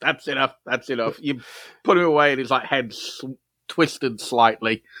 That's enough. You put him away, and his head twisted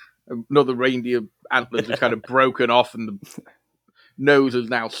slightly. Another reindeer antlers are kind of broken off, and the nose is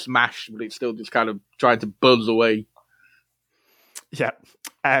now smashed, but it's still just kind of trying to buzz away. Yeah,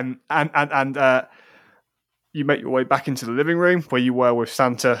 and you make your way back into the living room where you were with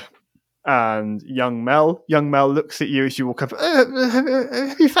Santa and young Mel. Young Mel looks at you as you walk up.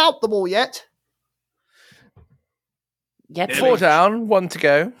 Have you found them all yet? Yeah, 4 down, 1 to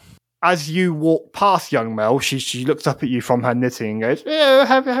go. as you walk past young Mel, she looks up at you from her knitting and goes, "Yeah,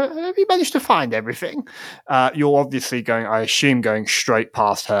 have you managed to find everything?" You're obviously going, I assume, going straight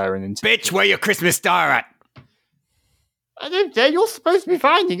past her and into... Bitch, where your Christmas star at? I don't know, you're supposed to be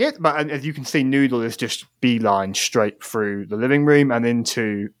finding it. But as you can see, Noodle is just beeline straight through the living room and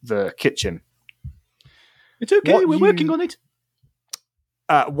into the kitchen. It's okay, What we're you- working on it.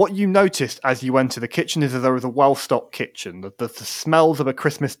 What you noticed as you enter the kitchen is that there was a well-stocked kitchen. The smells of a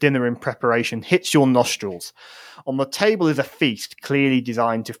Christmas dinner in preparation hits your nostrils. On the table is a feast clearly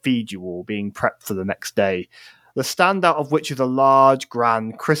designed to feed you all, being prepped for the next day. The standout of which is a large,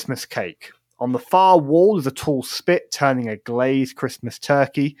 grand Christmas cake. On the far wall is a tall spit turning a glazed Christmas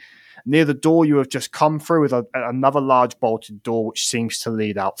turkey. Near the door you have just come through is another large bolted door which seems to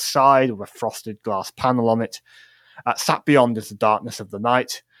lead outside with a frosted glass panel on it. Sat beyond is the darkness of the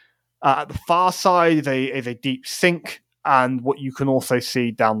night. At the far side is a deep sink, and what you can also see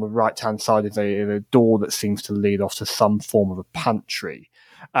down the right-hand side is a door that seems to lead off to some form of a pantry.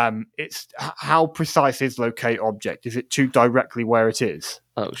 It's how precise is locate object? Is it too directly where it is?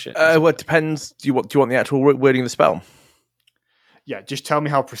 Oh shit! Well, it depends. Do you want the actual wording of the spell? Yeah, just tell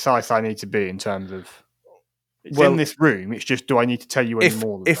me how precise I need to be in terms of... It's Well, in this room, it's just, do I need to tell you any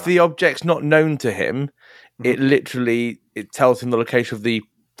more than If that? the object's not known to him, it Mm-hmm. literally tells him the location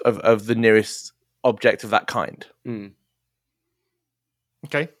of the nearest object of that kind.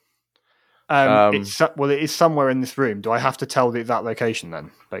 Okay. It is somewhere in this room. Do I have to tell the exact location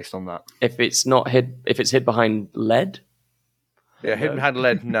then, based on that? If it's hid behind lead, Yeah, hidden behind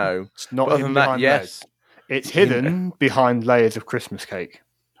lead, no. It's not Other hidden than that, behind yes. lead. It's hidden behind layers of Christmas cake.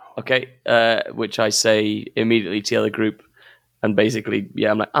 okay, which I say immediately to the other group, and basically,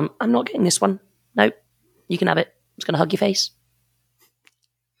 yeah, I'm like, I'm not getting this one. No, you can have it. I'm just gonna hug your face.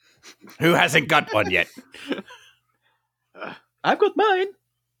 Who hasn't got one yet? I've got mine.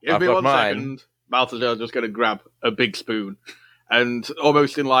 Give I've me got 1 mine. second. Balthazar's just going to grab a big spoon and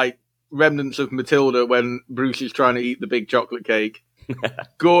almost in like remnants of Matilda when Bruce is trying to eat the big chocolate cake,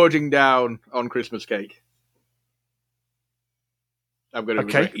 gorging down on Christmas cake. I'm going to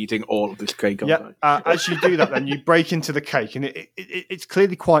regret eating all of this cake. Yeah. As you do that, then you break into the cake, and it's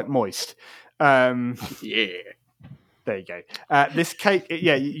clearly quite moist. Yeah. There you go. This cake,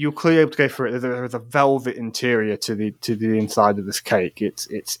 you're clearly able to go through it. There's a velvet interior to the inside of this cake.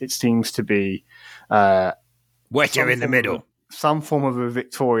 It seems to be Wetter in the middle. some form of a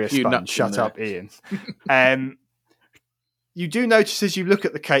Victoria Few sponge. nuts in Shut there. up, Ian. You do notice as you look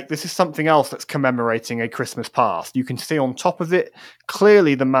at the cake, this is something else that's commemorating a Christmas past. You can see on top of it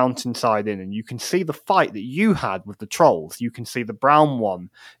clearly the mountainside inn, and you can see the fight that you had with the trolls. You can see the brown one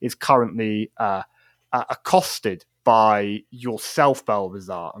is currently accosted by yourself,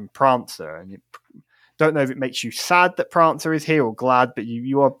 Belvazar, and Prancer. And don't know if it makes you sad that Prancer is here or glad, but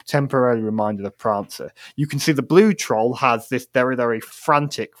you are temporarily reminded of Prancer. You can see the blue troll has this very, very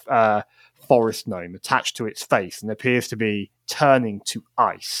frantic forest gnome attached to its face and appears to be turning to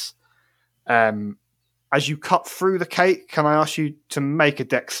ice. As you cut through the cake, can I ask you to make a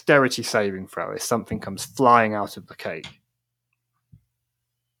dexterity saving throw if something comes flying out of the cake?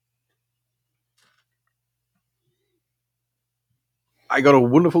 I got a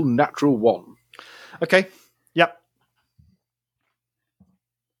wonderful natural 1. Okay. Yep.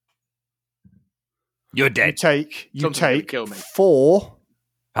 You're You dead. take Something's gonna kill me. 4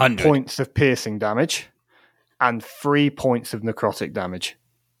 100. points of piercing damage and 3 points of necrotic damage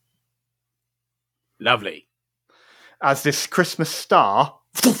Lovely. as this Christmas star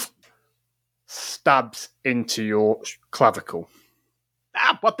stabs into your clavicle.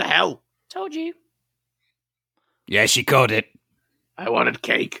 Ah, what the hell? Told you. Yeah, she called it. I wanted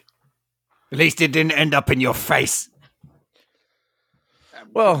cake. At least it didn't end up in your face.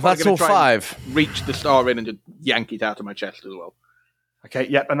 Well, I'm that's gonna all try and 5. Reach the star in and just yank it out of my chest as well. Okay,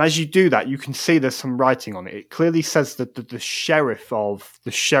 yep. And as you do that, you can see there's some writing on it. It clearly says that the sheriff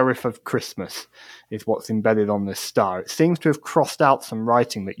of Christmas is what's embedded on this star. It seems to have crossed out some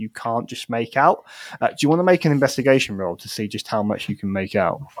writing that you can't just make out. Do you want to make an investigation roll to see just how much you can make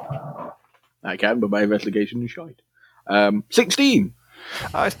out? I can, but my investigation is shite. 16.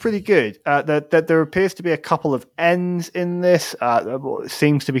 It's pretty good. There appears to be a couple of N's in this. It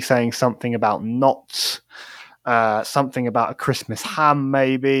seems to be saying something about knots, something about a Christmas ham,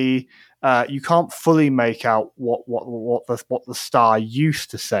 maybe. You can't fully make out what the star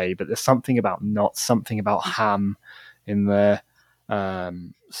used to say, but there's something about knots, something about ham in there.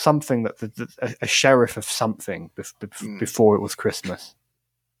 Something that a sheriff of something before it was Christmas.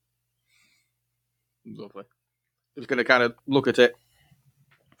 Lovely. Just going to kind of look at it.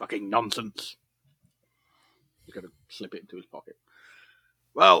 Fucking nonsense. He's going to slip it into his pocket.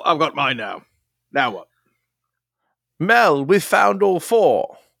 Well, I've got mine now. Now what? Mel, we've found all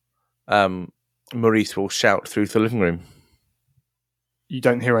four. Maurice will shout through to the living room. You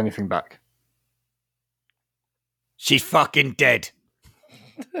don't hear anything back. She's fucking dead.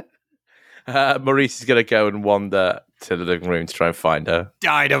 Maurice is going to go and wander to the living room to try and find her.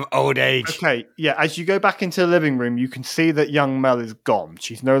 Died of old age. Okay, yeah, as you go back into the living room, you can see that young Mel is gone.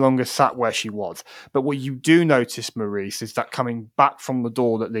 She's no longer sat where she was. But what you do notice, Maurice, is that coming back from the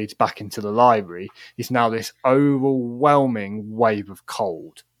door that leads back into the library is now this overwhelming wave of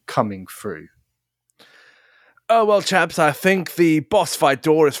cold coming through. Oh, well, chaps, I think the boss fight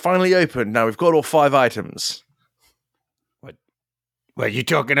door is finally open. Now we've got all 5 items. Were you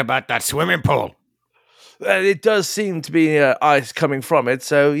talking about that swimming pool? It does seem to be ice coming from it,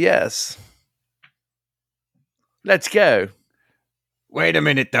 so yes. Let's go. Wait a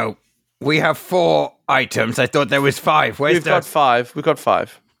minute, though. We have 4 items. I thought there was 5. We've got 5. We've got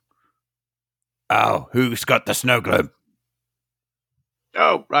 5. Oh, who's got the snow globe?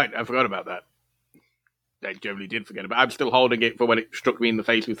 Oh, right. I forgot about that. I generally did forget about it. I'm still holding it for when it struck me in the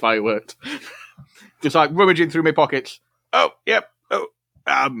face with fireworks. Just like rummaging through my pockets. Oh, yep. Oh,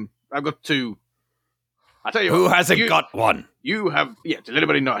 I've got 2. I tell you Who what, hasn't got one? You have. Yeah, does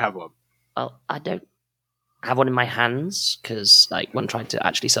anybody not have one? Well, I don't have one in my hands because, like, one tried to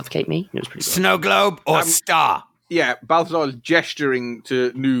actually suffocate me. It was pretty good. Snow globe or star? Yeah, Balthazar's gesturing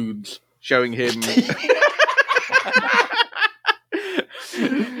to Nudes, showing him.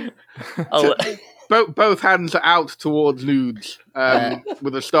 Both hands are out towards Nudes,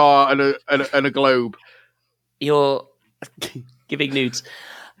 with a star and a globe. You're giving nudes.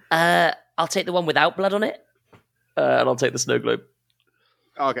 I'll take the one without blood on it, and I'll take the snow globe.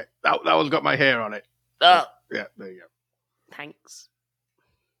 Okay, that one's got my hair on it. Oh, Yeah, there you go. thanks.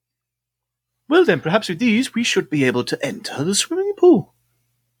 Well, then, perhaps with these, we should be able to enter the swimming pool.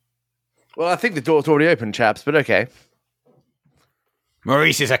 Well, I think the door's already open, chaps, but okay.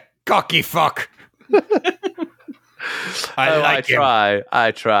 Maurice is a cocky fuck. I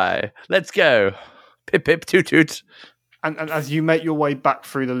try. Let's go. Pip, pip, toot, toot. And as you make your way back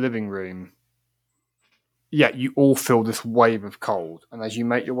through the living room, yeah, you all feel this wave of cold. And as you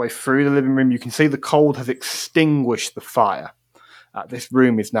make your way through the living room, you can see the cold has extinguished the fire. This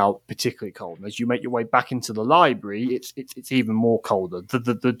room is now particularly cold. And as you make your way back into the library, it's even more colder.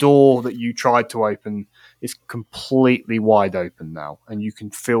 The door that you tried to open is completely wide open now. And you can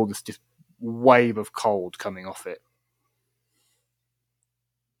feel this wave of cold coming off it.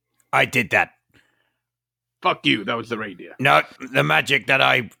 I did that. Fuck you, that was the reindeer. No, the magic that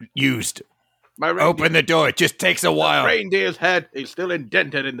I used. My reindeer. Open the door. It just takes a while. The reindeer's head is still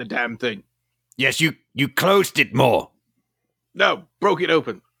indented in the damn thing. Yes, you closed it more. No, broke it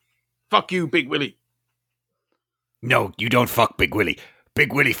open. Fuck you, Big Willie. No, you don't fuck Big Willie.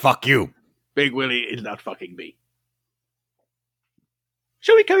 Big Willie, fuck you. Big Willie is not fucking me.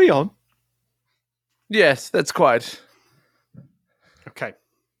 Shall we carry on? Yes, that's quite. Okay.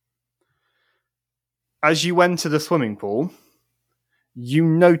 As you enter the swimming pool, you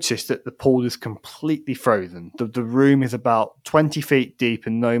notice that the pool is completely frozen. The room is about 20 feet deep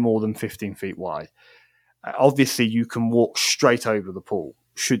and no more than 15 feet wide. Obviously, you can walk straight over the pool,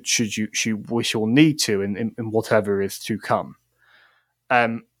 should you wish or need to in whatever is to come.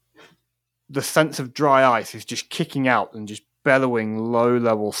 The sense of dry ice is just kicking out and just bellowing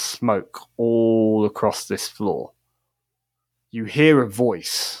low-level smoke all across this floor. You hear a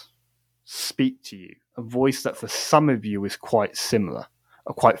voice speak to you, a voice that for some of you is quite similar,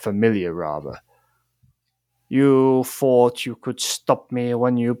 or quite familiar, rather. You thought you could stop me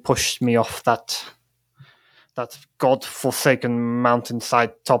when you pushed me off that god-forsaken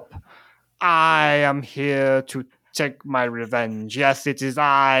mountainside top. I am here to take my revenge. Yes, it is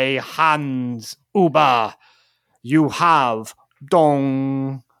I, Hans Uber. You have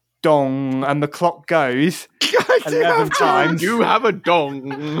dong, dong, and the clock goes 11 times. You have a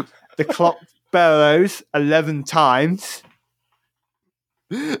dong. The clock bellows 11 times.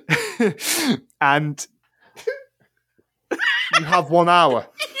 And you have 1 hour.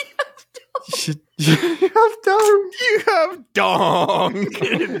 You have dong. You have dong.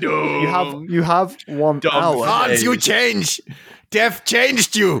 You have 1 hour. Hans, you change. Death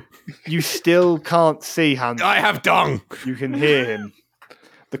changed you. You still can't see Hans. I have dong. You can hear him.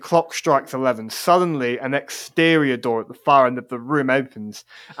 The clock strikes 11. Suddenly, an exterior door at the far end of the room opens,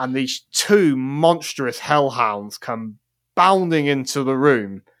 and these 2 monstrous hellhounds come bounding into the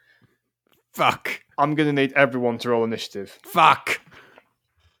room. Fuck. I'm going to need everyone to roll initiative. Fuck.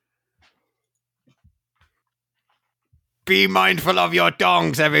 Be mindful of your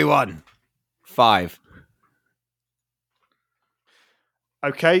dongs, everyone. 5.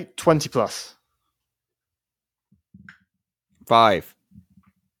 Okay, 20 plus. 5.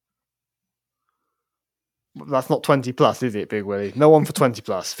 That's not 20 plus, is it, Big Willie? No one for 20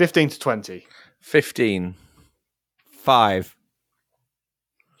 plus. 15 to 20. 15. 5.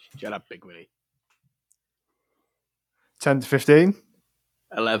 Shut up, Big Willie. 10 to 15.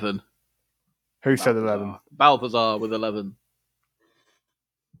 11. Who said 11? Balthazar with 11.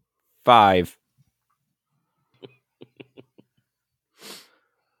 5.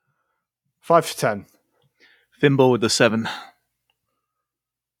 5 to 10. Thimble with the 7.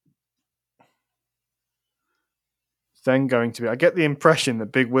 It's then going to be... I get the impression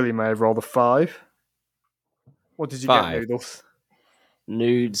that Big Willie may have rolled a 5. What did you 5. get, Noodles?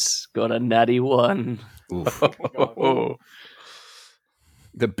 Nudes got a natty 1.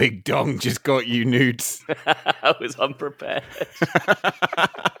 The big dong just got you, Nudes. I was unprepared.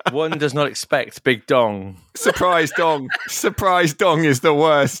 One does not expect Big Dong. Surprise dong. Surprise dong is the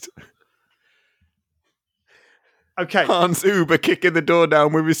worst. Okay. Hans Uber kicking the door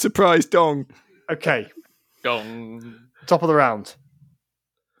down with his surprise dong. Okay. Dong. Top of the round.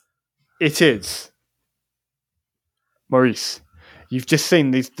 It is Maurice. You've just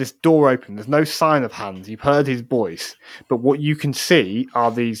seen this door open. There's no sign of Hans. You've heard his voice. But what you can see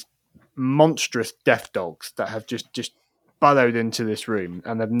are these monstrous death dogs that have just burrowed into this room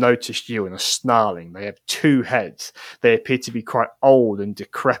and have noticed you and are snarling. They have 2 heads. They appear to be quite old and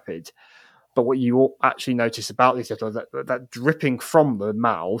decrepit. But what you actually notice about these death dogs, that dripping from the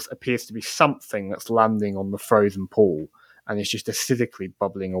mouths appears to be something that's landing on the frozen pool. And it's just acidically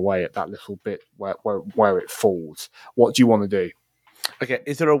bubbling away at that little bit where it falls. What do you want to do? Okay,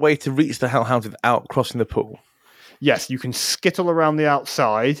 is there a way to reach the hellhounds without crossing the pool? Yes, you can skittle around the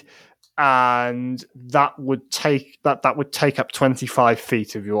outside, and that would take up 25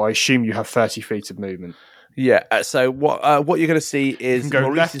 feet of you. I assume you have 30 feet of movement. Yeah. So what you're going to see is You can go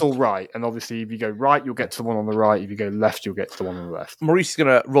Maurice left or right, and obviously if you go right, you'll get to the one on the right. If you go left, you'll get to the one on the left. Maurice is going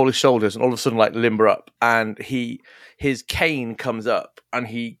to roll his shoulders and all of a sudden like limber up, and his cane comes up, and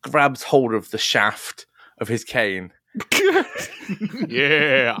he grabs hold of the shaft of his cane.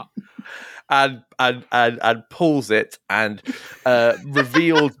 Yeah. and pulls it, and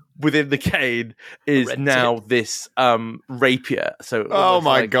revealed within the cane is now this rapier. So Oh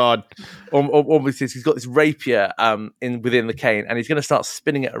my god. Almost he's got this rapier within the cane, and he's going to start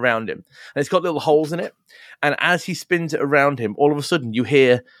spinning it around him. And it's got little holes in it. And as he spins it around him, all of a sudden you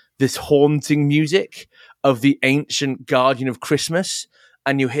hear this haunting music of the ancient guardian of Christmas.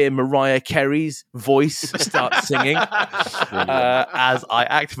 And you hear Mariah Carey's voice start singing as I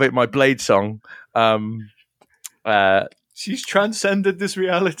activate my blade song. She's transcended this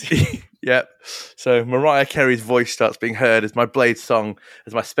reality. Yep. So Mariah Carey's voice starts being heard as my blade song,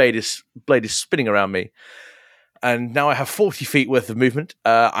 as my blade is spinning around me. And now I have 40 feet worth of movement.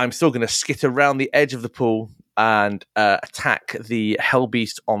 I'm still going to skit around the edge of the pool and attack the hell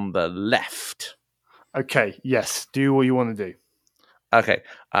beast on the left. Okay, yes. Do what you want to do. Okay,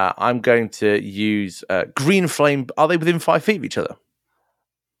 I'm going to use green flame. Are they within 5 feet of each other?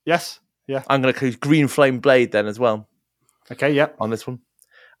 Yes. Yeah. I'm going to use green flame blade then as well. Okay, yep. On this one.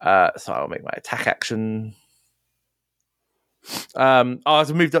 So I'll make my attack action. As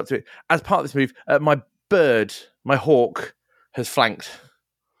I moved up to it, as part of this move, my hawk has flanked.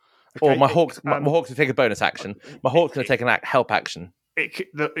 Okay, Or my hawk's going to take a bonus action. My hawk's going to take an help action.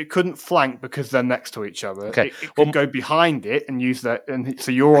 It couldn't flank because they're next to each other. Okay. It could go behind it and use that, and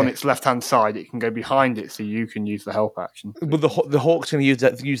so you're on its left-hand side. It can go behind it, so you can use the help action. Well, the hawk's going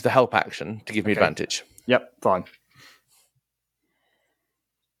to use the help action to give me advantage. Yep, fine.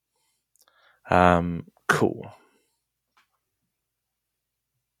 Cool.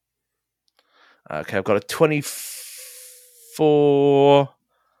 Okay, I've got a 24.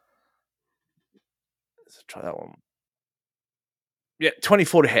 Let's try that one. Yeah,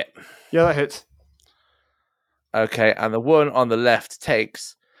 24 to hit. Yeah, that hits. Okay, and the one on the left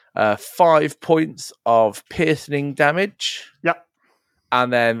takes 5 points of piercing damage. Yep.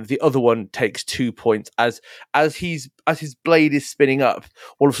 And then the other one takes 2 points as his blade is spinning up.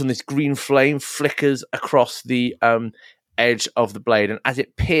 All of a sudden, this green flame flickers across the edge of the blade, and as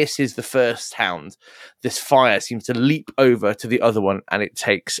it pierces the first hound, this fire seems to leap over to the other one, and it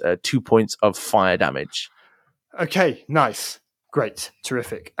takes 2 points of fire damage. Okay, nice. Great.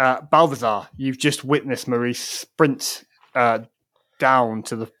 Terrific. Balthazar, you've just witnessed Maurice sprint down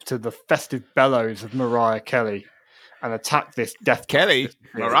to the festive bellows of Mariah Kelly and attack this death. Kelly?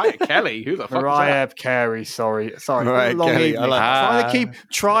 Mariah Kelly? Who the fuck Mariah Carey, sorry. Mariah Kelly, I like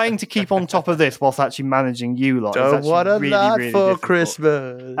trying to keep on top of this whilst actually managing you lot. Don't want a lot for difficult.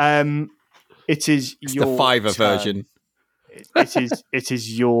 Christmas. It is It's your the Fiverr turn. version. It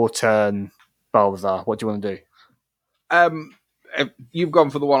is your turn, Balthazar. What do you want to do? You've gone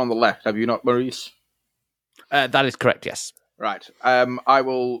for the one on the left, have you not, Maurice? That is correct, yes. Right. I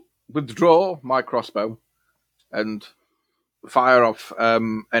will withdraw my crossbow and fire off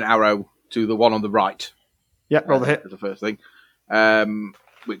an arrow to the one on the right. Yep, roll the hit. As the first thing.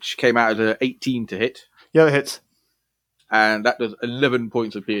 Which came out as an 18 to hit. Yeah, that hits. And that does 11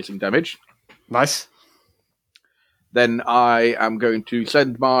 points of piercing damage. Nice. Then I am going to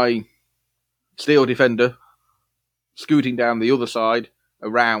send my steel defender scooting down the other side,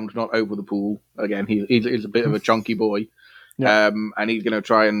 around, not over the pool. Again, he's a bit of a chunky boy. Yeah. And he's going to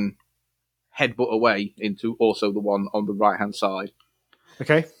try and headbutt away into also the one on the right-hand side.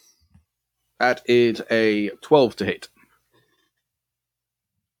 Okay. That is a 12 to hit.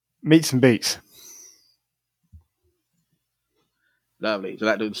 Meets and beats. Lovely. So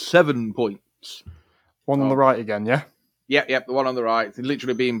that does 7 points. One on the right again, yeah? Yep, the one on the right. It's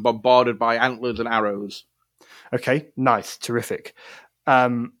literally being bombarded by antlers and arrows. Okay, nice, terrific.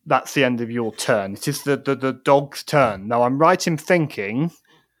 That's the end of your turn. It is the dog's turn. Now, I'm right in thinking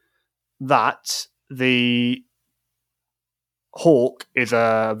that the hawk is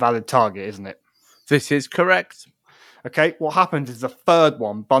a valid target, isn't it? This is correct. Okay, what happens is the third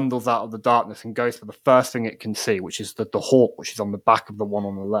one bundles out of the darkness and goes for the first thing it can see, which is the hawk, which is on the back of the one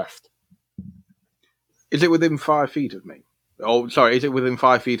on the left. Is it within 5 feet of me? Oh, sorry, is it within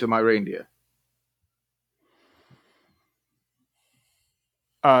 5 feet of my reindeer?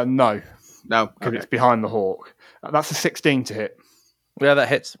 No, No, because okay. it's behind the hawk. That's a 16 to hit. Yeah, that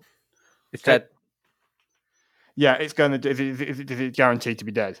hits. It's dead. Yeah, it's going to. Is it guaranteed to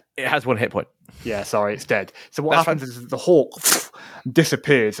be dead? It has 1 hit point. Yeah, sorry, it's dead. So what That's happens is the hawk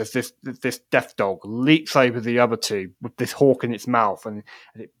disappears as this death dog leaps over the other two with this hawk in its mouth, and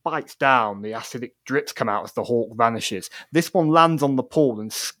it bites down. The acidic drips come out as the hawk vanishes. This one lands on the pool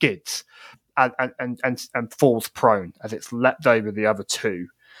and skids and falls prone as it's leapt over the other two.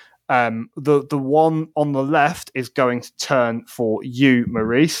 The one on the left is going to turn for you,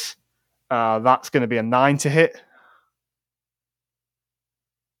 Maurice. That's going to be a 9 to hit.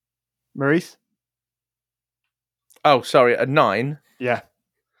 Maurice? Oh, sorry, a 9. Yeah.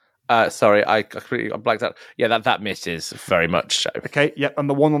 Sorry, I completely blanked out. Yeah, that misses very much so. Okay, yep, and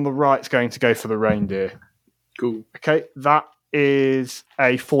the one on the right is going to go for the reindeer. Cool. Okay, that is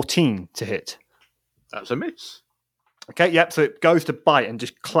a 14 to hit. That's a miss. Okay, yep, so it goes to bite and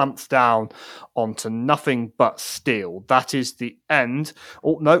just clamps down onto nothing but steel. That is the end.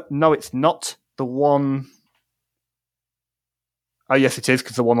 Oh, no, it's not. The one... Oh, yes, it is,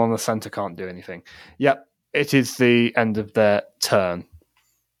 because the one on the centre can't do anything. Yep, it is the end of their turn.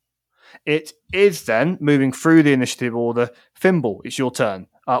 It is then, moving through the initiative order, Thimble, it's your turn.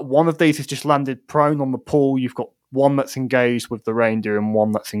 One of these has just landed prone on the pool. You've got one that's engaged with the reindeer and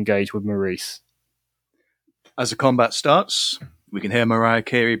one that's engaged with Maurice. As the combat starts, we can hear Mariah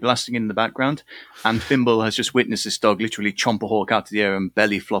Carey blasting in the background, and Thimble has just witnessed this dog literally chomp a hawk out of the air and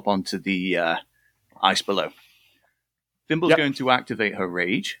belly flop onto the ice below. Thimble's going to activate her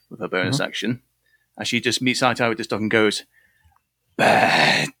rage with her bonus action, as she just meets eye to eye with this dog and goes,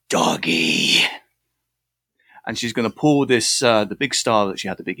 "Bad doggy." And she's going to pull this, the big star that she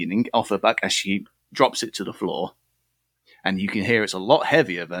had at the beginning, off her back as she drops it to the floor. And you can hear it's a lot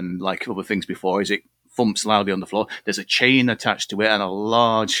heavier than like other things before as it thumps loudly on the floor. There's a chain attached to it and a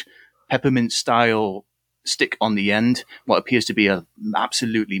large peppermint-style stick on the end, what appears to be an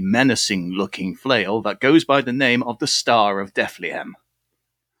absolutely menacing-looking flail that goes by the name of the Star of Bethlehem.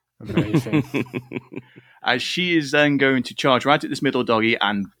 Amazing. As she is then going to charge right at this middle doggy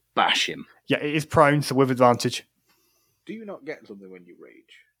and bash him. Yeah, it is prone, so with advantage. Do you not get something when you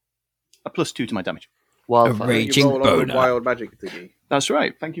rage? A +2 to my damage. Wildfire. You roll on the wild magic thingy. That's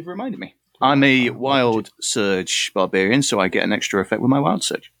right. Thank you for reminding me. I'm a Wild Surge barbarian, so I get an extra effect with my Wild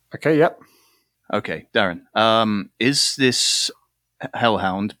Surge. Okay, yep. Okay, Darren. Is this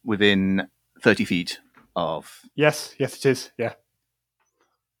hellhound within 30 feet of... Yes, it is, yeah.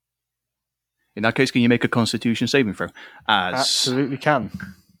 In that case, can you make a Constitution saving throw? Absolutely can.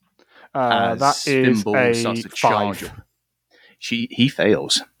 As That is Thimble starts to a charge 5. up. He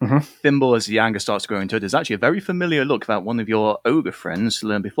fails. Mhm. Thimble, as the anger starts to grow into it, there's actually a very familiar look that one of your ogre friends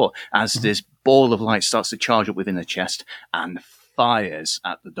learned before, as this ball of light starts to charge up within the chest and fires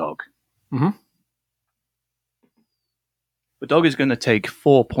at the dog. Mhm. The dog is going to take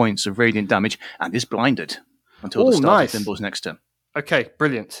 4 points of radiant damage and is blinded until the start of Thimble's next turn. Okay,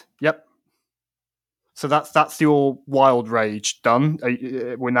 brilliant. Yep. So that's your wild rage done.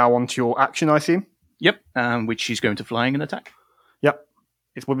 We're now on to your action, I assume? Yep, which she's going to flying and attack. Yep.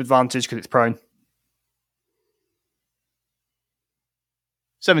 It's with advantage because it's prone.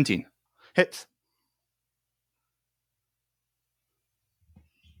 17. Hits.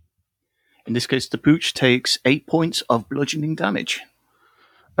 In this case, the pooch takes 8 points of bludgeoning damage.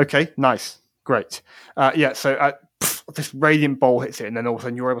 Okay, nice. Great. So this radiant ball hits it, and then all of a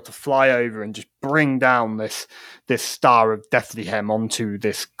sudden you're able to fly over and just bring down this star of Deathly Hem onto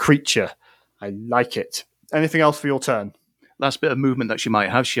this creature. I like it. Anything else for your turn? Last bit of movement that she might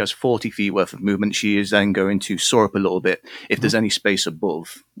have, she has 40 feet worth of movement. She is then going to soar up a little bit if there's any space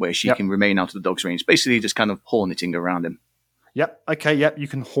above where she can remain out of the dog's range. Basically just kind of horneting around him. Yep. Okay, yep. You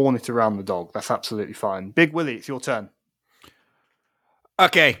can horn it around the dog. That's absolutely fine. Big Willie, it's your turn.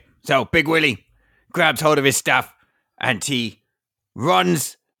 Okay, so Big Willie grabs hold of his staff and he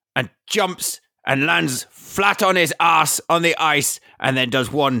runs and jumps and lands flat on his ass on the ice and then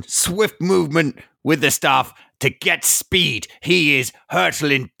does one swift movement with the staff to get speed. He is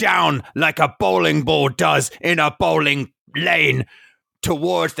hurtling down like a bowling ball does in a bowling lane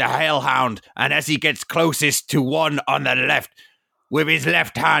towards the hellhound, and as he gets closest to one on the left, with his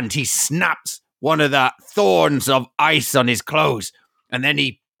left hand he snaps one of the thorns of ice on his clothes, and then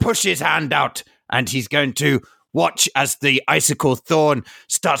he pushes his hand out and he's going to watch as the icicle thorn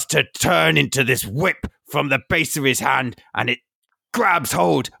starts to turn into this whip from the base of his hand, and it grabs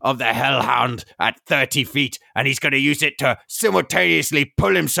hold of the hellhound at 30 feet, and he's going to use it to simultaneously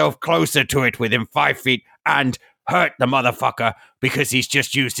pull himself closer to it within 5 feet and hurt the motherfucker because he's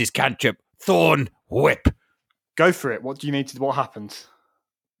just used his cantrip, Thorn Whip. Go for it. What do you need to do? What happens?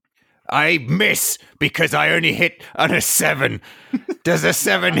 I miss because I only hit on a 7. Does a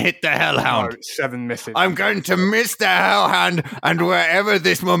 7 hit the hellhound? No, 7 misses. I'm going to miss the hellhound, and wherever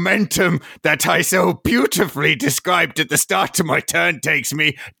this momentum that I so beautifully described at the start of my turn takes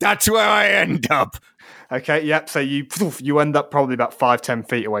me, that's where I end up. Okay, yep. So you end up probably about 5-10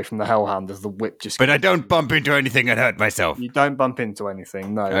 feet away from the hellhound as the whip just. But I don't bump into anything and hurt myself. You don't bump into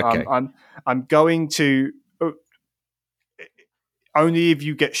anything. No. Okay. I'm going to. Only if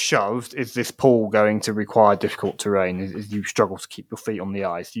you get shoved is this pool going to require difficult terrain. As you struggle to keep your feet on the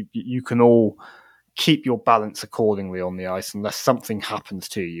ice, you can all keep your balance accordingly on the ice unless something happens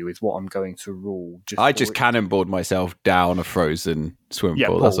to you. Is what I'm going to rule. I just cannonballed myself down a frozen swimming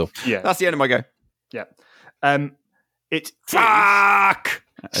pool. That's all. Yeah, that's the end of my go. Yeah. It fuck.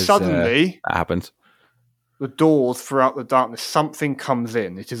 Suddenly that happens. The doors throughout the darkness. Something comes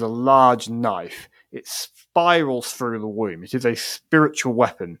in. It is a large knife. It spirals through the womb. It is a spiritual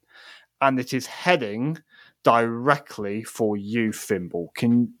weapon, and it is heading directly for you, Thimble.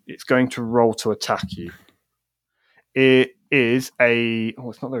 It's going to roll to attack you. It is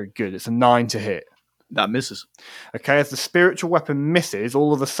it's not very good. It's a 9 to hit. That misses. Okay, as the spiritual weapon misses,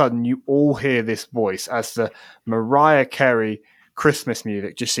 all of a sudden you all hear this voice as the Mariah Carey Christmas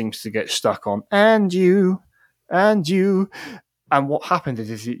music just seems to get stuck on, and you. And what happens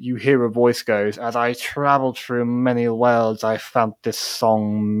is you hear a voice goes, as I traveled through many worlds, I found this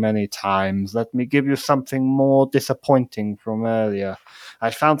song many times. Let me give you something more disappointing from earlier.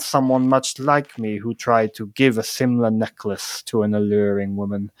 I found someone much like me who tried to give a similar necklace to an alluring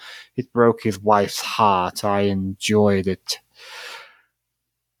woman. It broke his wife's heart. I enjoyed it.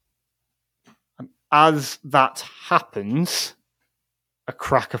 And as that happens, a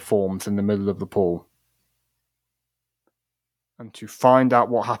cracker forms in the middle of the pool. And to find out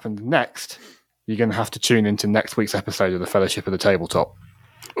what happened next, you're going to have to tune into next week's episode of the Fellowship of the Tabletop.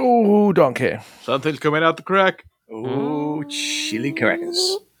 Ooh, donkey. Something's coming out the crack. Ooh, chili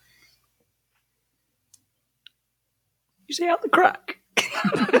crackers. You say out the crack?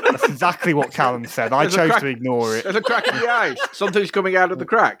 That's exactly what Callum said. I chose to ignore it. There's a crack in the ice. Something's coming out of the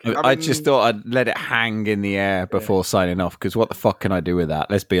crack. I just thought I'd let it hang in the air before signing off, because what the fuck can I do with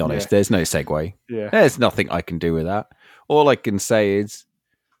that? Let's be honest. There's no segue. Yeah. There's nothing I can do with that. All I can say is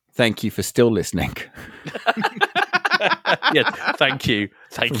thank you for still listening. Yeah, thank you.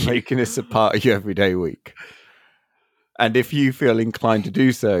 Thank for you. making us a part of your everyday week. And if you feel inclined to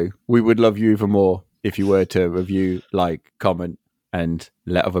do so, we would love you even more if you were to review, like, comment, and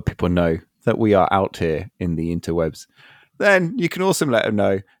let other people know that we are out here in the interwebs. Then you can also let them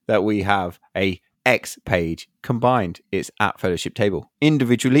know that we have a X page combined. It's at Fellowship Table.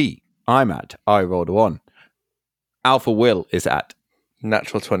 Individually, I'm at I Rolled a 1. Alpha Will is at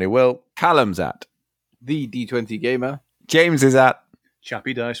Natural 20 Will. Callum's at The D20 Gamer. James is at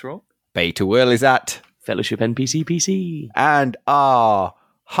Chappy Dice Roll. Beta Will is at Fellowship NPC PC. and our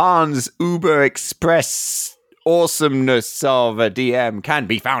Hans Uber Express awesomeness of a DM can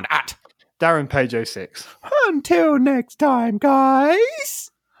be found at Darren Page 06. Until next time,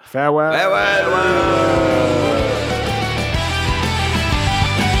 guys. Farewell. Farewell.